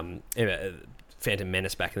 Phantom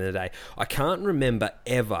Menace back in the day. I can't remember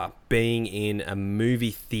ever being in a movie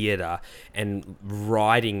theater and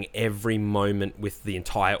riding every moment with the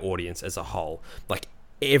entire audience as a whole. Like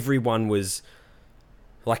everyone was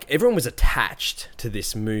attached to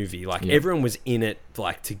this movie. Like everyone was in it,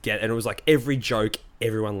 like together, and it was like every joke,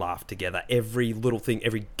 everyone laughed together. Every little thing,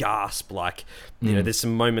 every gasp. Like you know, there's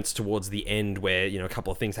some moments towards the end where a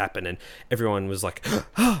couple of things happen, and everyone was like,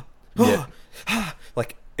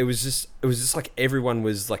 like. It was just like everyone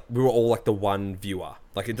was like, we were all like the one viewer.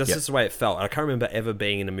 Like that's just the way it felt. And I can't remember ever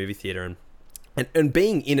being in a movie theater and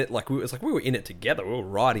being in it like we were in it together. We were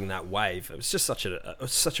riding that wave. It was just such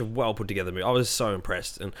a well put together movie. I was so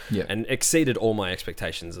impressed and exceeded all my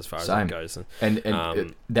expectations as far as that goes. And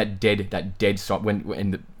that dead stop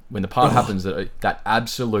when the part happens, that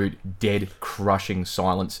absolute dead crushing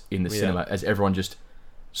silence in the cinema as everyone just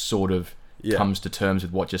sort of comes to terms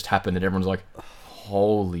with what just happened, and everyone's like,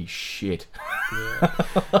 holy shit.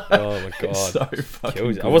 Oh my god. So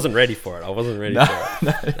fucking good. I wasn't ready for it.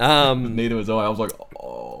 Neither was I. I was like,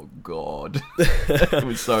 oh god. It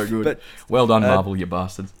was so good. But, well done, Marvel, you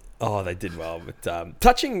bastards. Oh, they did well. But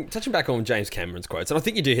touching back on James Cameron's quotes, and I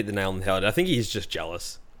think you do hit the nail on the head. I think he's just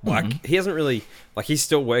jealous. Like he hasn't really, like he's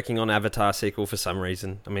still working on Avatar sequel for some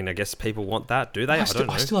reason. I mean, I guess people want that, do they? I don't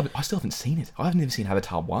know. I still haven't seen it. I've never seen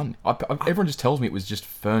Avatar 1. Everyone just tells me it was just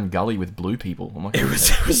Fern Gully with blue people. I'm like, it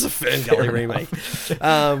was a Fern Gully remake.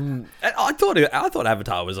 I thought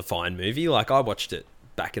Avatar was a fine movie. Like I watched it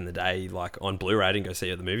back in the day, like on Blu-ray. I didn't go see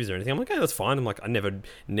it at the movies or anything. I'm like, okay, that's fine. I'm like, I never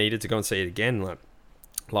needed to go and see it again. Like,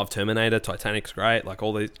 love Terminator, Titanic's great. Like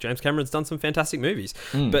all these, James Cameron's done some fantastic movies,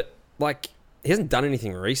 but like. He hasn't done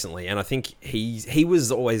anything recently, and I think he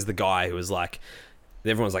was always the guy who was like,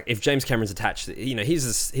 everyone's like, if James Cameron's attached, he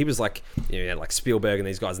was like, like Spielberg and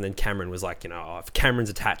these guys, and then Cameron was like, if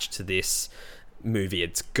Cameron's attached to this movie,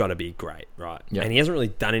 it's gotta be great, right? Yeah. And he hasn't really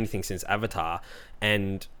done anything since Avatar,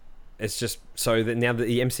 and it's just so that now that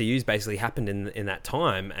the MCU's basically happened in that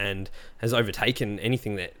time and has overtaken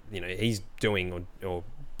anything that he's doing or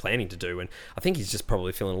planning to do, and I think he's just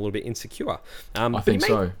probably feeling a little bit insecure. I think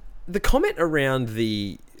so. The comment around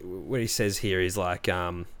what he says here is like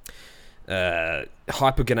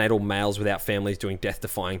hypergonatal males without families doing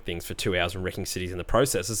death-defying things for 2 hours and wrecking cities in the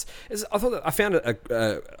process. I thought that I found it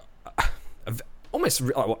almost, I'm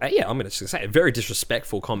going to say a very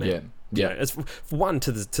disrespectful comment. Yeah. It's for one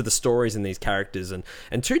to the stories in these characters, and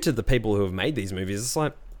two to the people who have made these movies. It's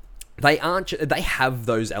like. They have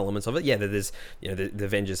those elements of it. Yeah, there's, the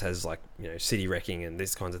Avengers has like, city wrecking and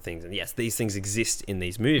these kinds of things. And yes, these things exist in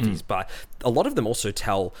these movies, but a lot of them also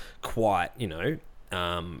tell quite,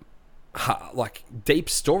 like deep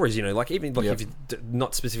stories, like even like if you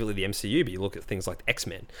not specifically the MCU, but you look at things like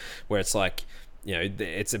X-Men, where it's like,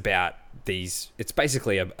 it's about it's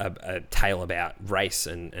basically a tale about race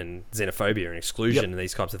and xenophobia and exclusion and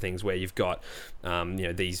these types of things, where you've got,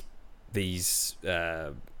 these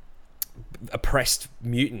oppressed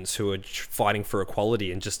mutants who are fighting for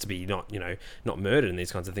equality and just to be not murdered and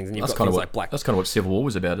these kinds of things. And you've got things like That's kind of what Civil War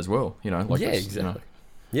was about as well. Exactly.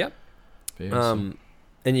 Yep. And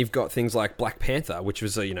you've got things like Black Panther, which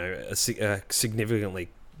was a significantly,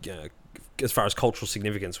 as far as cultural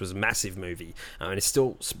significance, was a massive movie, and it's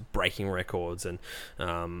still breaking records. And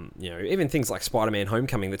even things like Spider-Man: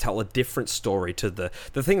 Homecoming that tell a different story to the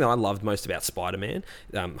thing that I loved most about Spider-Man: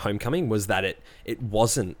 Homecoming was that it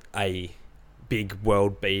wasn't a big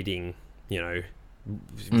world-beating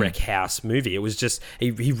wreck house movie. It was just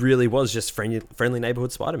he really was just friendly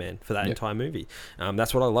neighborhood Spider-Man for that entire movie.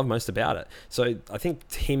 That's what I love most about it. So I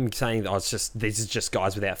think him saying that these are just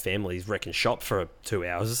guys without families wrecking shop for 2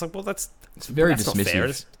 hours, it's like, well, that's very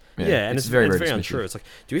dismissive. Not fair. And it's very untrue. It's like,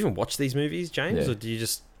 do you even watch these movies, James, or do you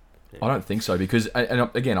just? I don't think so, because and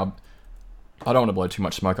again, I don't want to blow too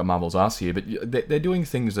much smoke up Marvel's ass here, but they're doing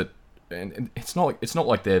things that, and it's not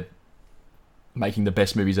like they're making the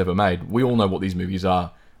best movies ever made. We all know what these movies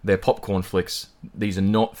are. They're popcorn flicks. These are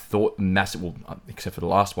not thought massive, well, except for the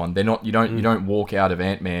last one. They're not. You don't walk out of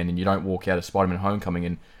Ant-Man and you don't walk out of Spider-Man: Homecoming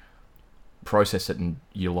and process it and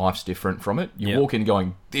your life's different from it. You walk in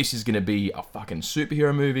going, this is going to be a fucking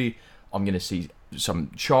superhero movie. I'm going to see some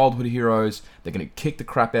childhood heroes. They're going to kick the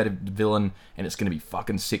crap out of the villain, and it's going to be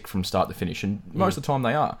fucking sick from start to finish. And most of the time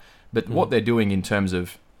they are. But what they're doing in terms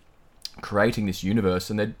of creating this universe,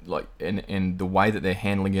 and they're like, and the way that they're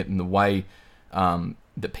handling it, and the way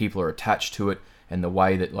that people are attached to it, and the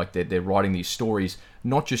way that like they're writing these stories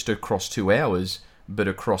not just across 2 hours, but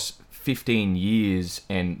across 15 years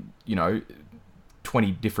and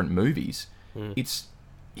 20 different movies. It's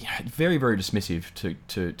very, very dismissive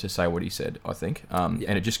to say what he said, I think. And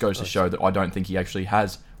it just goes to show that I don't think he actually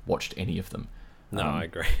has watched any of them. No, I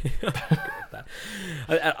agree. I agree with that.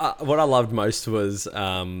 What I loved most was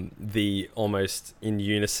the almost in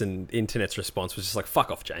unison internet's response was just like,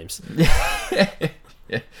 "Fuck off, James."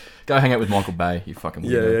 Yeah. Go hang out with Michael Bay, you fucking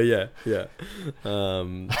weirdo. Yeah.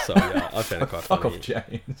 So yeah, I found it quite Fuck funny. off,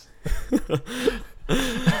 James.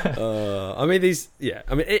 I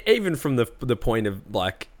mean, even from the point of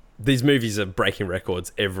like, these movies are breaking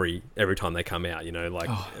records every time they come out.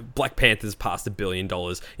 Black Panther's passed $1 billion.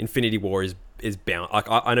 Infinity War is bound. Like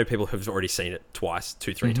I know people have already seen it twice,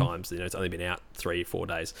 2-3 times. It's only been out 3-4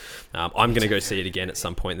 days. I'm gonna go see it again at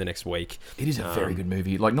some point in the next week. It is a very good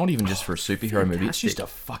movie. Like, not even just for a superhero movie. It's just a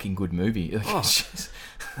fucking good movie.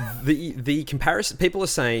 The comparison people are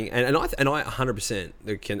saying, and I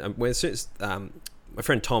 100% can. When as soon as my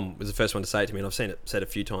friend Tom was the first one to say it to me, and I've seen it said a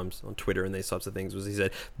few times on Twitter and these types of things, was he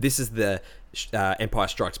said, "This is the Empire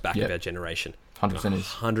Strikes Back of our generation." 100% is.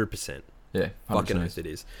 100%. Yeah, 100% fucking oath it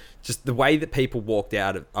is. Just the way that people walked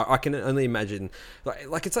out of... I can only imagine...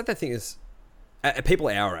 Like it's like that thing is... people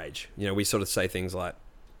our age, we sort of say things like,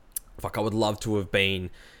 fuck, I would love to have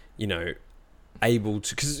been, able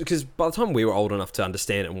to... Because by the time we were old enough to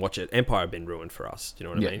understand it and watch it, Empire had been ruined for us. Do you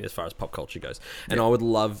know what I mean? As far as pop culture goes. And I would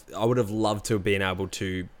have loved to have been able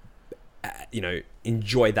to,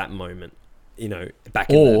 enjoy that moment. Back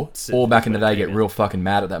in the day, get real fucking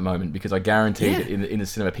mad at that moment, because I guarantee that in the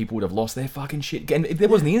cinema, people would have lost their fucking shit. And if there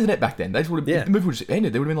wasn't the internet back then, they would have the movie would have just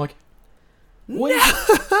ended. They would have been like,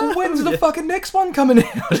 when's the fucking next one coming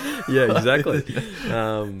out? Yeah, exactly.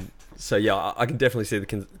 So yeah, I can definitely see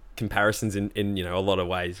the comparisons in a lot of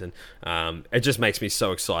ways, and it just makes me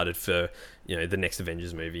so excited for the next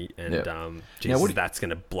Avengers movie, and Jesus, that's going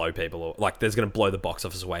to blow people, like there's going to blow the box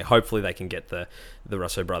office away. Hopefully they can get the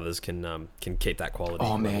Russo brothers can keep that quality.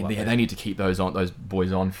 Oh man, they need to keep those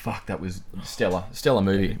boys on. Fuck, that was stellar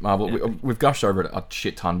movie. Marvel. We've gushed over it a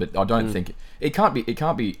shit ton, but I don't think it can't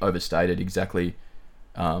be overstated exactly.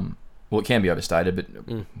 Well, it can be overstated, but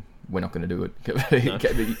we're not going to do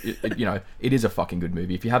it. No. It is a fucking good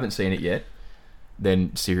movie. If you haven't seen it yet,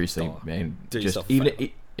 then seriously, man, just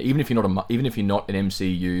even if you're not an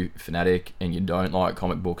MCU fanatic and you don't like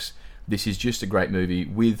comic books, this is just a great movie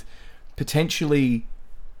with potentially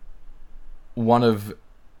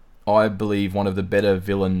I believe one of the better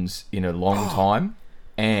villains in a long time,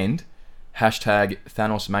 and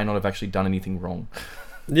 #Thanos may not have actually done anything wrong.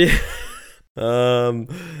 Yeah. A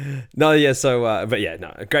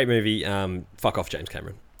great movie. Fuck off, James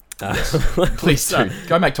Cameron. Yes. Please do.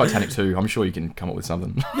 Go make Titanic 2. I'm sure you can come up with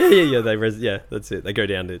something. Yeah. That's it. They go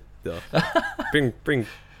down to bring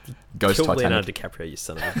Ghost kill Titanic. Leonardo DiCaprio, you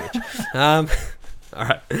son of a bitch. All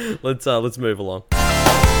right, let's move along.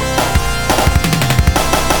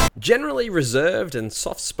 Generally reserved and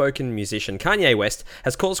soft-spoken musician Kanye West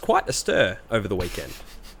has caused quite a stir over the weekend.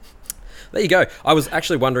 There you go. I was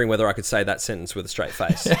actually wondering whether I could say that sentence with a straight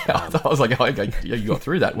face. I was like, you got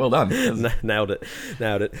through that. Well done. Nailed it.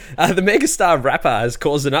 The megastar rapper has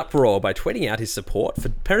caused an uproar by tweeting out his support for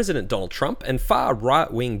President Donald Trump and far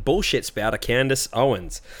right-wing bullshit spouter Candace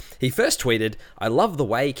Owens. He first tweeted, "I love the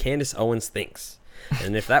way Candace Owens thinks."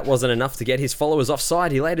 And if that wasn't enough to get his followers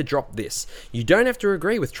offside, he later dropped this: "You don't have to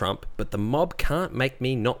agree with Trump, but the mob can't make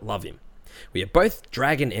me not love him. We are both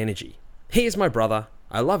dragon energy. He is my brother.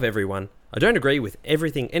 I love everyone. I don't agree with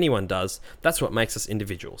everything anyone does. That's what makes us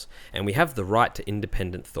individuals. And we have the right to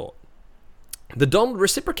independent thought." The Don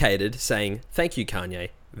reciprocated, saying, "Thank you,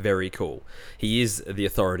 Kanye. Very cool." He is the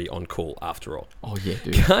authority on cool, after all. Oh, yeah,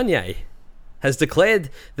 dude. Kanye has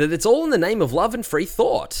declared that it's all in the name of love and free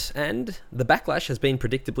thought, and the backlash has been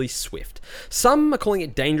predictably swift. Some are calling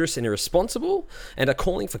it dangerous and irresponsible, and are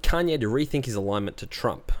calling for Kanye to rethink his alignment to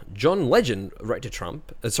Trump. John Legend wrote to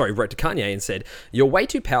Kanye and said, "You're way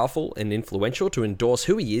too powerful and influential to endorse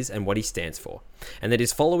who he is and what he stands for, and that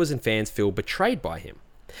his followers and fans feel betrayed by him."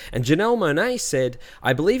 And Janelle Monáe said,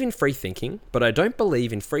 "I believe in free thinking, but I don't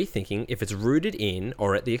believe in free thinking if it's rooted in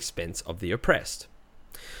or at the expense of the oppressed."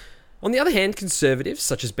 On the other hand, conservatives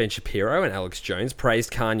such as Ben Shapiro and Alex Jones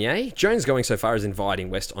praised Kanye, Jones going so far as inviting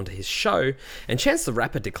West onto his show, and Chance the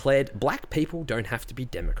Rapper declared black people don't have to be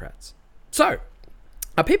Democrats. So,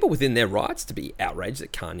 are people within their rights to be outraged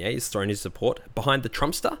that Kanye has thrown his support behind the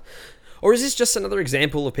Trumpster? Or is this just another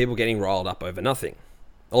example of people getting riled up over nothing?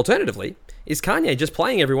 Alternatively, is Kanye just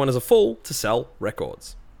playing everyone as a fool to sell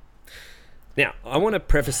records? Now, I want to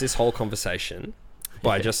preface this whole conversation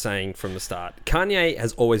by just saying from the start, Kanye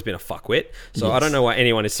has always been a fuckwit, so I Yes. don't know why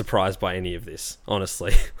anyone is surprised by any of this,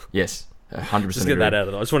 honestly. Yes, 100%. Just get that out of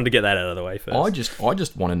the way. I just wanted to get that out of the way first. I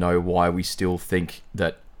just want to know why we still think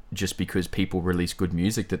that just because people release good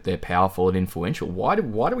music that they're powerful and influential. Why do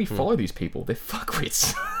we follow these people? They're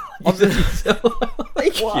fuckwits.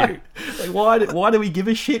 Thank why? you. Like, why do we give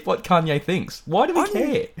a shit what Kanye thinks? Why do we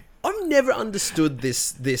care? I've never understood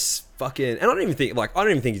this fucking, and I don't even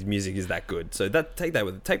think his music is that good. So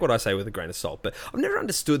take what I say with a grain of salt. But I've never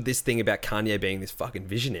understood this thing about Kanye being this fucking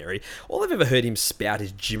visionary. All I've ever heard him spout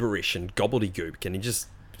is gibberish and gobbledygook, and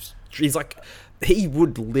he's like, he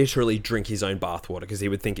would literally drink his own bathwater because he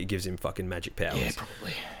would think it gives him fucking magic powers. Yeah,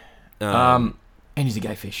 probably. And he's a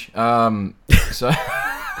gay fish. So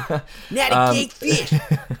Not a gay fish.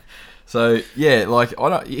 So yeah, like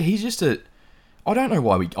he's just a. I don't know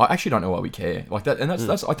why I actually don't know why we care like that, and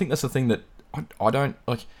that's I think that's the thing that I don't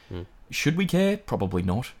like. Should we care? Probably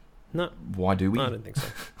not. No. Why do we? I don't think so.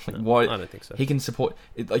 Like, No, why? I don't think so. He can support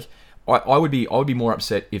it. Like I would be more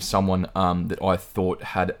upset if someone that I thought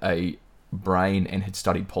had a brain and had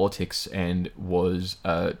studied politics and was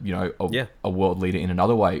a world leader in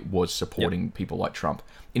another way was supporting people like Trump.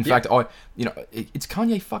 In fact, it's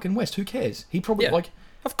Kanye fucking West. Who cares? He probably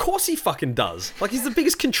Of course he fucking does. Like, he's the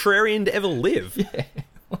biggest contrarian to ever live. Yeah.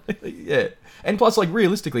 Yeah. And plus, like,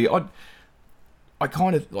 realistically, I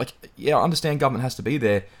kind of, like, I understand government has to be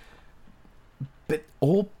there, but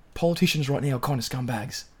all politicians right now are kind of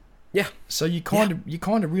scumbags. Yeah. So you kind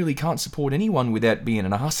of really can't support anyone without being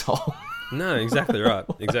an asshole. No, exactly right.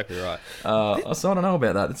 Exactly right. So I don't know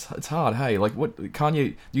about that. It's hard. Hey, like, what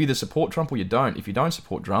Kanye? You either support Trump or you don't. If you don't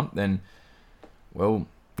support Trump, then, well,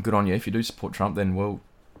 good on you. If you do support Trump, then, well,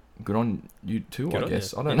 good on you too, I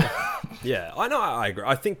guess. I don't know. Yeah, I know. I agree.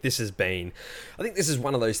 I think this is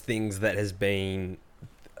one of those things that has been,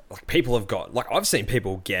 like, people have got, like, I've seen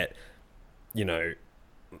people get,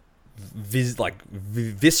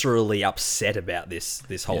 viscerally upset about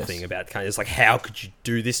this whole thing about Kanye. It's like, how could you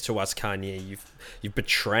do this to us, Kanye? You're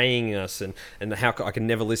betraying us, and how I can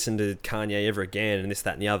never listen to Kanye ever again, and this,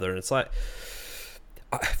 that, and the other. And it's like,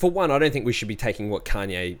 for one, I don't think we should be taking what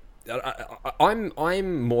Kanye.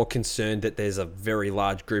 I'm more concerned that there's a very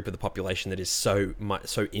large group of the population that is so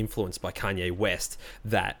influenced by Kanye West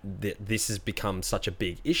that this has become such a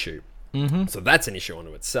big issue. Mm-hmm. So that's an issue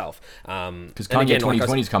unto itself. Because Kanye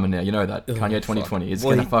 2020 is coming now. You know that. Kanye 2020 is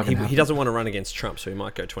going to fucking happen. He doesn't want to run against Trump, so he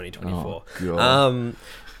might go 2024. Oh, God.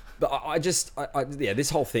 But I this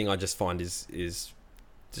whole thing I just find is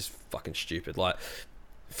just fucking stupid. Like,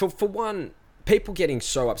 for one, people getting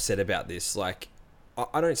so upset about this, like,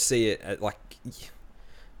 I don't see it at, like,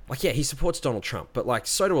 yeah, he supports Donald Trump, but, like,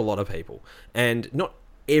 so do a lot of people. And not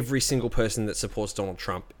every single person that supports Donald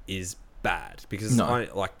Trump is bad, because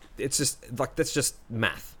it's just, like, that's just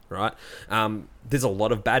math, right? There's a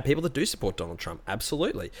lot of bad people that do support Donald Trump,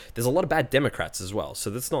 absolutely. There's a lot of bad Democrats as well, so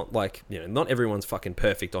that's not, like, not everyone's fucking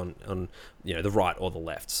perfect on the right or the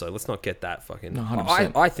left, so let's not get that fucking... No,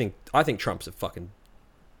 100%. I think Trump's a fucking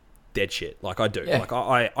dead shit. Like, I do. Yeah. Like,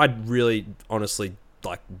 I really honestly,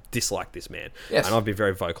 like, dislike this man. Yes. And I've been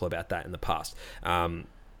very vocal about that in the past.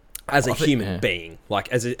 As a human being, like,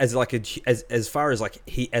 as far as, like,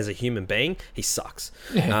 he as a human being, he sucks.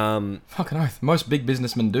 Yeah. Fucking oath. Most big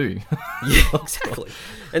businessmen do. Yeah, exactly.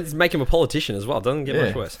 And it's make him a politician as well. It doesn't get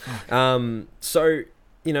much worse. So,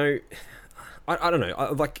 I don't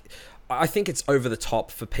know. I think it's over the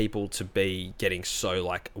top for people to be getting so,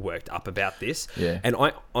 like, worked up about this. Yeah. And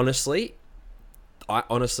I honestly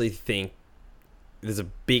think there's a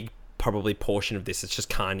big probably portion of this. It's just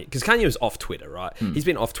Kanye, because Kanye was off Twitter, right? He's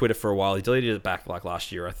been off Twitter for a while. He deleted it back, like,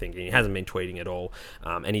 last year, I think, and he hasn't been tweeting at all.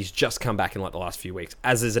 And he's just come back in, like, the last few weeks,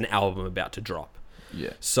 as there's an album about to drop.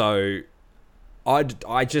 Yeah. So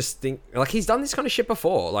I just think, like, he's done this kind of shit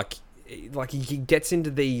before. Like he gets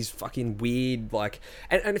into these fucking weird, like,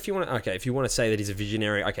 and if you want to say that he's a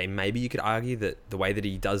visionary, okay, maybe you could argue that the way that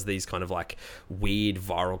he does these kind of, like, weird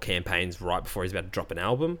viral campaigns right before he's about to drop an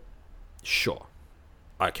album, sure,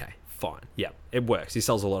 okay, fine, yeah, it works. He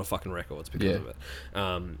sells a lot of fucking records because of it.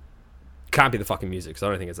 Can't be the fucking music, so I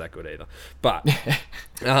don't think it's that good either. But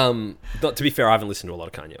to be fair, I haven't listened to a lot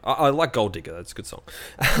of Kanye. I like Gold Digger. That's a good song.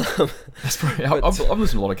 That's probably, I've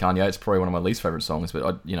listened to a lot of Kanye. It's probably one of my least favorite songs. But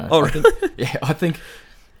I think.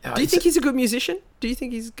 Do you think he's a good musician? Do you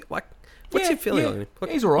think he's, like, what's your feeling on him?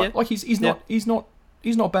 Like, he's all right. Yeah? Like,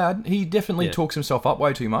 he's not bad. He definitely talks himself up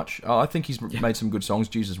way too much. I think he's made some good songs.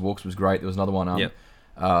 Jesus Walks was great. There was another one.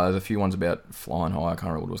 There's a few ones about flying high. I can't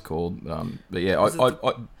remember what it was called. But yeah,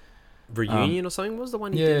 Reunion or something. What was the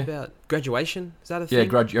one he did about Graduation? Is that a thing?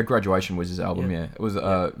 Graduation was his album. Yeah, it was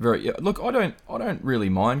very. Yeah. Look, I don't really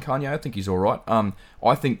mind Kanye. I think he's all right.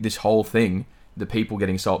 I think this whole thing, the people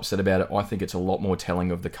getting so upset about it, I think it's a lot more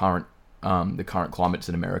telling of the current climates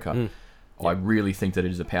in America. I really think that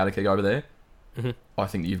it is a powder keg over there. I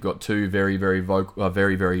think that you've got two very, very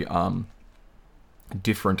very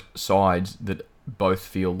different sides that both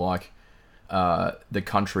feel like the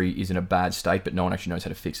country is in a bad state, but no one actually knows how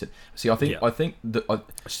to fix it. See, I think that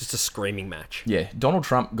it's just a screaming match. Yeah, Donald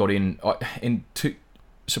Trump got in,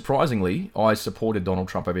 surprisingly, I supported Donald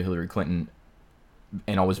Trump over Hillary Clinton,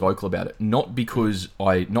 and I was vocal about it. Not because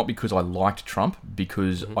I liked Trump,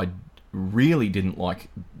 because I really didn't like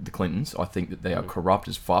the Clintons. I think that they are corrupt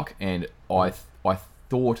as fuck, and I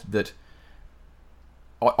thought that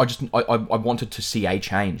I wanted to see a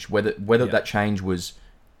change, whether that change was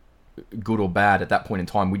good or bad at that point in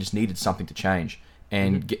time. We just needed something to change,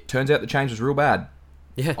 and turns out the change was real bad.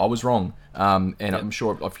 Yeah, I was wrong, and I'm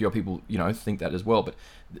sure a few people think that as well. But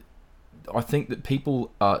I think that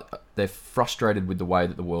people they're frustrated with the way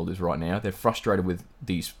that the world is right now. They're frustrated with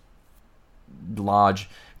these large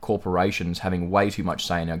corporations having way too much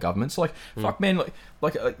say in our governments. Like fuck, man.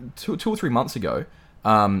 Like 2 or 3 months ago,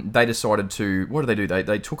 they decided to. What did they do?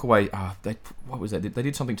 They took away. What was that? They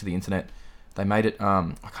did something to the internet. They made it.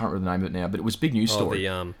 I can't remember the name of it now, but it was a big news story.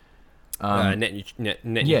 Net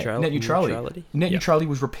neutrality. Net neutrality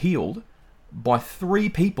was repealed by 3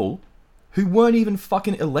 people who weren't even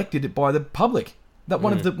fucking elected by the public. That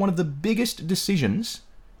one of the biggest decisions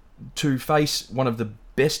to face one of the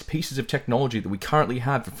best pieces of technology that we currently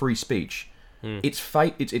have for free speech. Its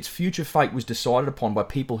fate, its future fate was decided upon by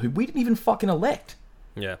people who we didn't even fucking elect.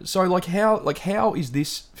 Yeah. So how is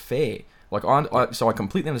this fair? I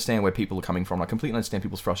completely understand where people are coming from. I completely understand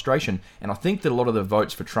people's frustration, and I think that a lot of the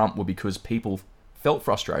votes for Trump were because people felt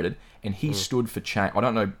frustrated, and he stood for change. I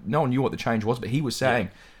don't know. No one knew what the change was, but he was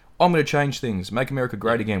saying, "I'm going to change things, make America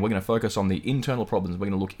great again. We're going to focus on the internal problems. We're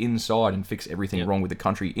going to look inside and fix everything wrong with the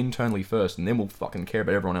country internally first, and then we'll fucking care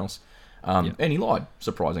about everyone else." And he lied,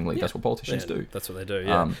 surprisingly. That's what politicians do. That's what they do,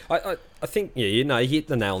 yeah. I think, you hit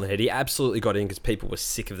the nail on the head. He absolutely got in because people were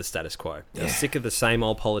sick of the status quo. They were sick of the same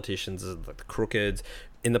old politicians, like the crookeds,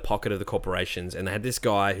 in the pocket of the corporations. And they had this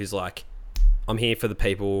guy who's like, I'm here for the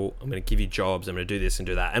people. I'm going to give you jobs. I'm going to do this and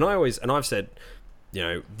do that. And I've said,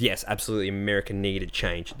 yes, absolutely, America needed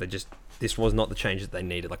change. This was not the change that they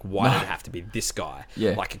needed. Like, why did it have to be this guy?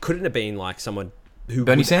 Yeah. Like, it couldn't have been like someone who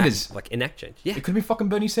Bernie Sanders enact change. Yeah, it could be fucking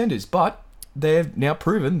Bernie Sanders, but they've now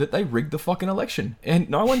proven that they rigged the fucking election, and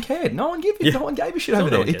no one cared. No one gave a shit over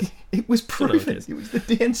there. It was proven. It was the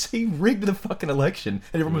DNC rigged the fucking election,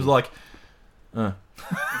 and everyone was like,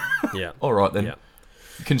 yeah, all right then,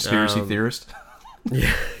 conspiracy theorist.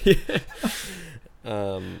 Yeah.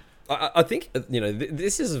 I think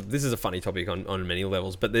this is a funny topic on many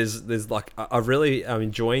levels, but there's like I'm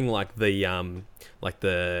enjoying like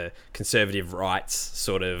the conservative rights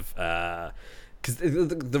sort of because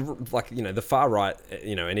the far right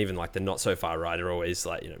and even like the not so far right are always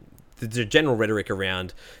like the general rhetoric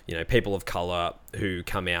around people of color who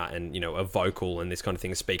come out and are vocal and this kind of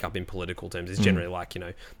thing, speak up in political terms is generally like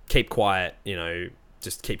keep quiet,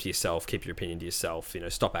 just keep to yourself, keep your opinion to yourself,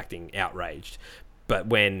 stop acting outraged. But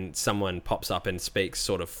when someone pops up and speaks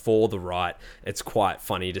sort of for the right, it's quite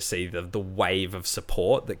funny to see the wave of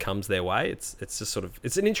support that comes their way. It's just sort of,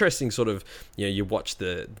 it's an interesting sort of, you watch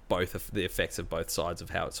both of the effects of both sides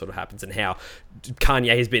of how it sort of happens and how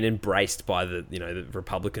Kanye has been embraced by the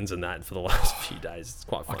Republicans and that for the last few days. It's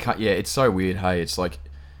quite funny. It's so weird. Hey, it's like,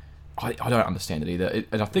 I don't understand it either.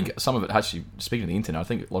 And I think some of it actually, speaking of the internet, I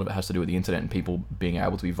think a lot of it has to do with the internet and people being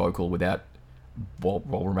able to be vocal without while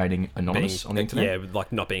remaining anonymous on the internet. Yeah,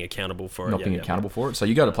 like not being accountable for it. Not being accountable for it. So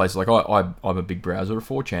you go to places like, I'm a big browser of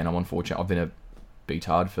 4chan. I'm on 4chan. I've been a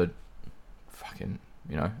beatard for fucking,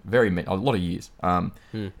 a lot of years. And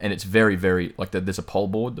it's very, very, like there's a poll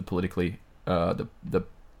board, the political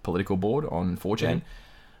board on 4chan.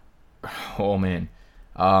 Oh man.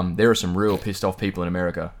 There are some real pissed off people in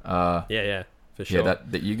America. For sure. Yeah,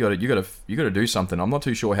 that you got to do something. I'm not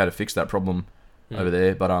too sure how to fix that problem over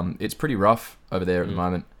there, but it's pretty rough over there at the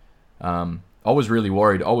moment. I was really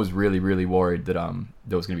worried. I was really, really worried that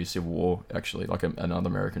there was going to be a civil war, actually, like another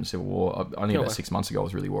American civil war. Only about 6 months ago, I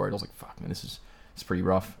was really worried. I was like, "Fuck, man, it's pretty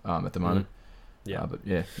rough at the moment." But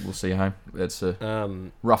yeah, we'll see. Hey, it's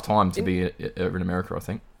a rough time to be over in America, I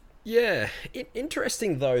think. Yeah,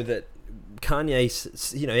 interesting though that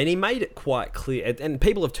Kanye, and he made it quite clear, and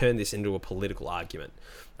people have turned this into a political argument.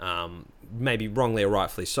 Maybe wrongly or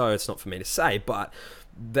rightfully so, it's not for me to say, but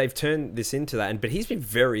they've turned this into that. But he's been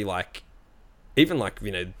very even like,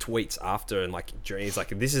 you know, tweets after and like during, he's like,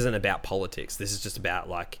 this isn't about politics. This is just about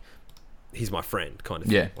like, he's my friend kind of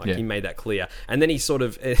thing. Yeah, Like yeah. he made that clear. And then he sort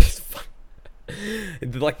of,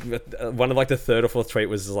 like one of like the third or fourth tweet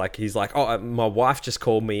was like, he's like, oh, my wife just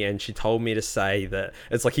called me and she told me to say that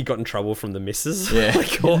it's like he got in trouble from the missus. Yeah.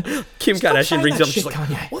 Like, or Kim Kardashian rings that up, she's shit, like,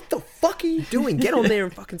 Kanye. what the fuck are you doing? Get on there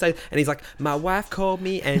and fucking say. And he's like, my wife called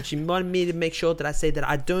me and she wanted me to make sure that I say that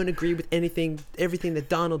I don't agree with everything that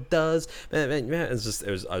Donald does. It's just,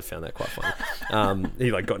 I found that quite funny.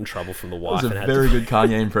 He like got in trouble from the That wife. was a and had very to, good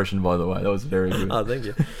Kanye impression, by the way. That was very good. Oh, thank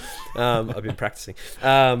you. I've been practicing.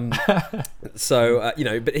 So you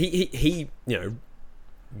know, but he, you know,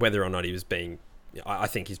 whether or not he was being, I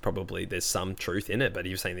think he's probably, there's some truth in it, but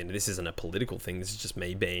he was saying that this isn't a political thing. This is just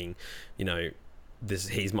me being, you know,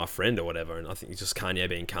 he's my friend or whatever. And I think it's just Kanye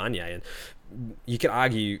being Kanye. And you could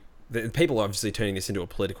argue that people are obviously turning this into a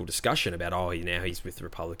political discussion about, oh, now he's with the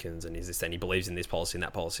Republicans and he's this, and he believes in this policy and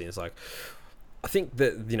that policy. And it's like, I think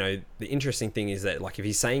that, you know, the interesting thing is that like, if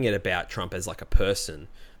he's saying it about Trump as like a person,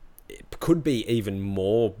 it could be even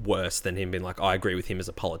more worse than him being like, I agree with him as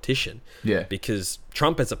a politician. Yeah. Because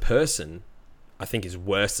Trump as a person, I think, is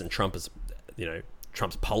worse than Trump as, you know,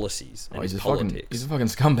 Trump's policies and his politics. He's a fucking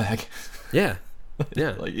scumbag. Yeah.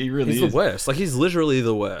 Yeah. Like, he really he's is. the worst. Like, he's literally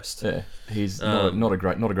the worst. Yeah. He's not a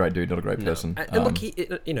great dude, not a great person. And look,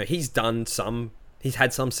 you know, he's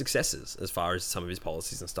had some successes as far as some of his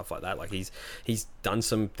policies and stuff like that. Like he's done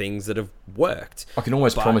some things that have worked. I can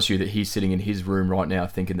almost promise you that he's sitting in his room right now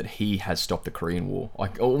thinking that he has stopped the Korean War.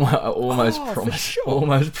 Like almost promise you.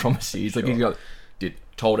 He's like, he's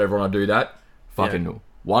told everyone to do that. Fucking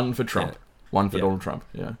one for Trump, one for Donald Trump.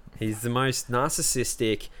 Yeah, he's the most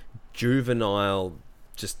narcissistic, juvenile.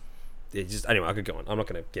 Just anyway, I could go on. I'm not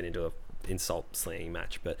going to get into a insult slinging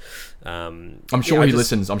match, but I'm sure he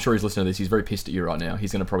listens. I'm sure he's listening to this. He's very pissed at you right now.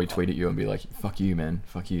 He's going to probably tweet at you and be like, "Fuck you, man.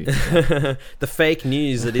 Fuck you." The fake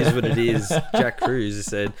news. It is what it is. Jack Cruz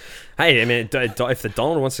said, "Hey, I mean, if the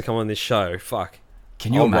Donald wants to come on this show, fuck."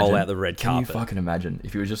 Can you I'll imagine? roll out the red carpet. Can you fucking imagine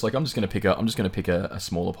if he was just like, I'm just gonna pick a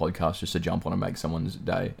smaller podcast just to jump on and make someone's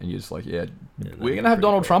day, and you're just like, we're gonna have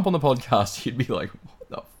Donald Trump on the podcast. You'd be like, what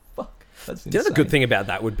the fuck? That's insane. The other good thing about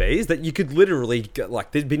that would be is that you could literally like,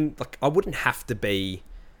 there'd been like, I wouldn't have to be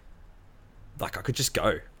like, I could just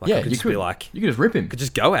go. Like, I could just be like, you could just rip him. Could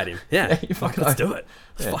just go at him. Yeah, let's do it.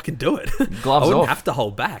 Let's fucking do it. Gloves I wouldn't off. have to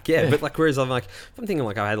hold back. Yeah, but like, whereas I'm like, if I'm thinking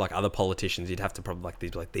like I had like other politicians, you'd have to probably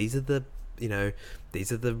like these are the, you know,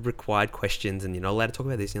 these are the required questions, and you're not allowed to talk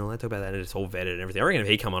about this, you're not allowed to talk about that, and it's all vetted and everything. I reckon if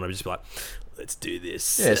he come on, I'd just be like, let's do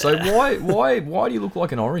this. Yeah. So why do you look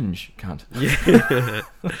like an orange cunt? Yeah.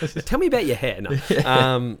 Tell me about your hair.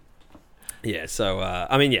 No. Yeah. So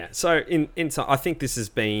I mean, yeah. So in so I think this has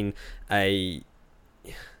been I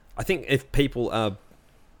think if people are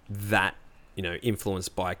that, you know,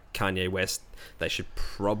 influenced by Kanye West, they should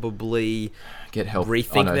probably get help,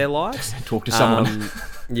 rethink their lives. Talk to someone.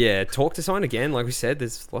 Yeah, talk to someone again. Like we said,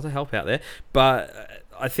 there's lots of help out there. But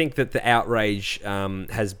I think that the outrage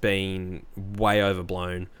has been way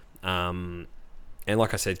overblown. And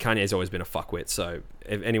like I said, Kanye's always been a fuckwit. So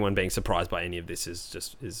if anyone being surprised by any of this is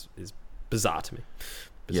just is bizarre to me.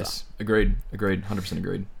 Bizarre. Yes, agreed, 100%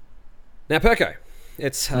 agreed. Now, Perko,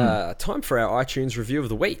 it's time for our iTunes review of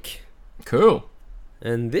the week. Cool.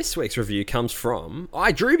 And this week's review comes from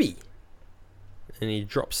iDrewby. And he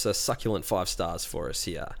drops a succulent 5 stars for us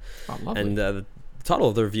here. Oh, lovely. And the title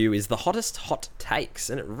of the review is The Hottest Hot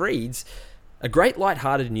Takes. And it reads, a great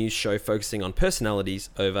light-hearted news show focusing on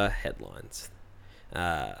personalities over headlines.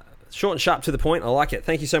 Short and sharp to the point. I like it.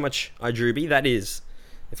 Thank you so much, iDrewby. That is,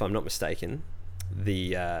 if I'm not mistaken,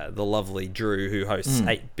 the lovely Drew who hosts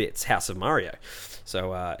 8-Bit's House of Mario.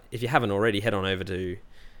 So if you haven't already, head on over to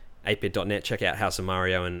 8bit.net, check out House of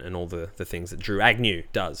Mario and all the things that Drew Agnew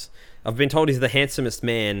does. I've been told he's the handsomest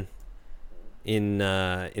man in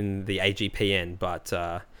the AGPN, but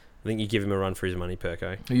I think you give him a run for his money,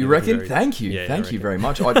 Perko. You reckon? Thank you. Yeah, Thank you very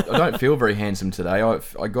much. I don't feel very handsome today.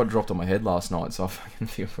 I got dropped on my head last night, so I fucking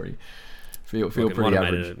feel pretty pretty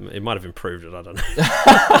average. It might have improved it, I don't know.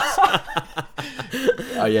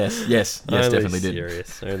 Oh, yes, definitely did.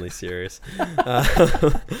 Only serious.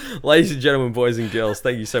 Ladies and gentlemen, boys and girls,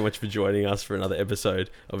 thank you so much for joining us for another episode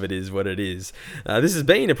of It Is What It Is. This has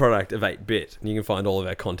been a product of 8-Bit, and you can find all of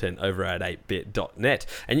our content over at 8bit.net,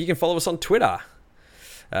 and you can follow us on Twitter.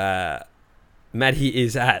 Matty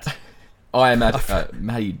is at... I am at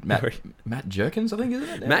Matt Jerkins, I think,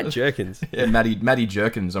 isn't it? Matt Jerkins. Yeah, Matty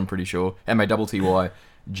Jerkins, I'm pretty sure.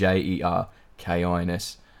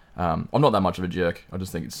 MATTYJERKINS. I'm not that much of a jerk. I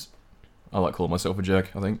just think I like calling myself a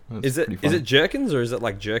jerk, I think. Is it Jerkins, or is it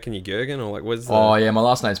like jerking your Gherkin, or like what's the... Oh, yeah, my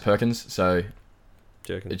last name's Perkins, so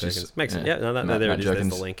Jerkins. It's just- Jerkins. Makes it. yeah. Yeah, no, Matt- there Matt it is. There's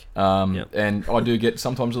Jerkins. the link. Yep. And I do get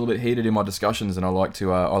sometimes a little bit heated in my discussions, and I like to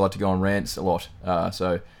go on rants a lot.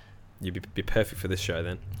 So You'd be perfect for this show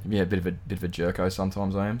then. yeah, a bit of a jerko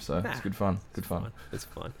sometimes I am. So it's good fun. Good fun. It's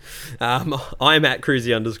fine. I'm at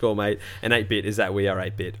Cruzy_mate, and 8bit is at We Are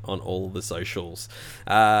 8bit on all the socials.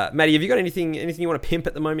 Matty, have you got anything you want to pimp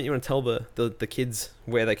at the moment? You want to tell the kids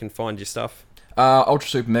where they can find your stuff?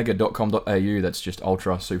 ultrasupermega.com.au. That's just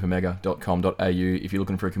ultrasupermega.com.au. If you're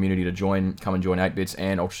looking for a community to join, come and join 8bits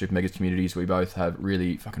and Ultra Super Mega's communities. We both have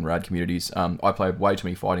really fucking rad communities. I play way too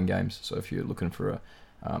many fighting games, so if you're looking for a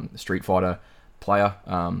Street Fighter player,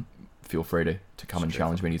 feel free to come and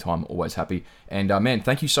challenge me anytime. Always happy. And man,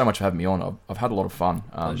 thank you so much for having me on. I've had a lot of fun.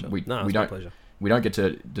 We don't get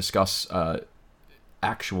to discuss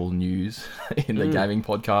actual news in the gaming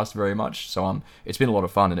podcast very much, so it's been a lot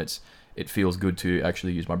of fun, and it feels good to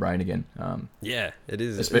actually use my brain again. Yeah, it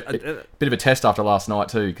is. It's a bit of a test after last night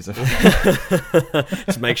too, because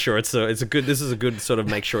to make sure it's a good. This is a good sort of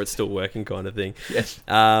make sure it's still working kind of thing. Yes.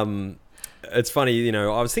 It's funny,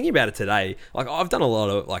 I was thinking about it today. Like, I've done a lot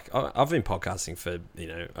of, I've been podcasting for,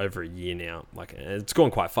 over a year now. Like, it's gone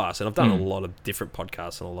quite fast, and I've done a lot of different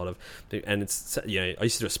podcasts and it's, I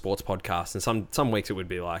used to do a sports podcast, and some weeks it would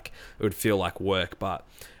feel like work, but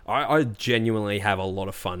I genuinely have a lot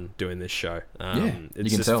of fun doing this show.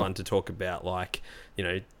 It's just fun to talk about,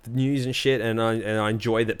 news and shit, and I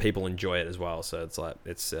enjoy that people enjoy it as well. So it's like,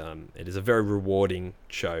 it is a very rewarding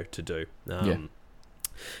show to do.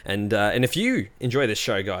 And if you enjoy this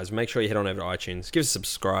show, guys, make sure you head on over to iTunes, give us a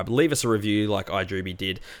subscribe, leave us a review like iDrewby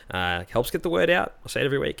did. Helps get the word out. I say it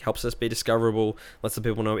every week. Helps us be discoverable. Lets the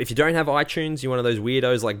people know. If you don't have iTunes, you're one of those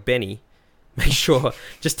weirdos like Benny, make sure,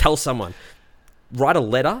 just tell someone. Write a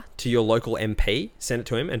letter to your local MP, send it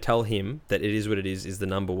to him, and tell him that It Is What It Is the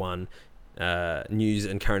number one news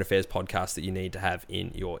and current affairs podcast that you need to have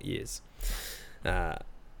in your ears.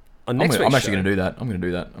 I'm actually going to do that. I'm going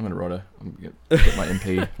to get my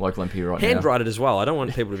local MP right now. Handwrite it as well. I don't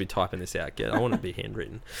want people to be typing this out. I want it to be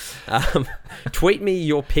handwritten. Tweet me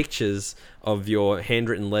your pictures of your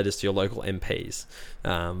handwritten letters to your local MPs.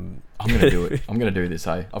 I'm going to do it. I'm going to do this,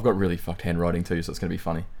 hey? I've got really fucked handwriting too, so it's going to be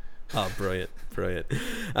funny. Oh, brilliant.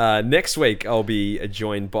 Next week, I'll be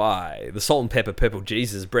joined by the Salt and Pepper Purple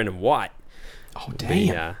Jesus, Brendan White. Oh,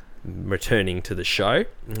 damn. Returning to the show.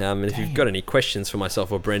 And if you've got any questions for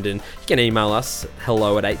myself or Brendan, you can email us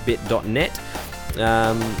hello@8bit.net.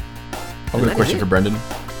 I've got a question for Brendan.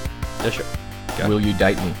 Yeah, sure. Go. Will you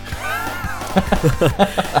date me? You're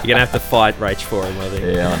going to have to fight Rach for him, I think.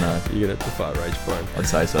 Yeah, I know. You're going to have to fight Rach for him. I'd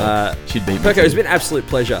say so. She'd beat me. Perko, it's been an absolute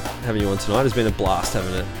pleasure having you on tonight. It's been a blast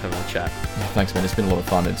having a chat. Yeah, thanks, man. It's been a lot of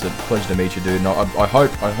fun. It's a pleasure to meet you, dude. And I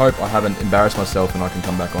hope I haven't embarrassed myself, and I can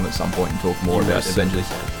come back on at some point and talk more about Avengers.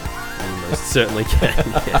 You most certainly can,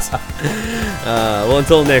 yes. Well,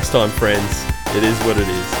 until next time, friends, it is what it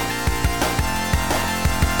is.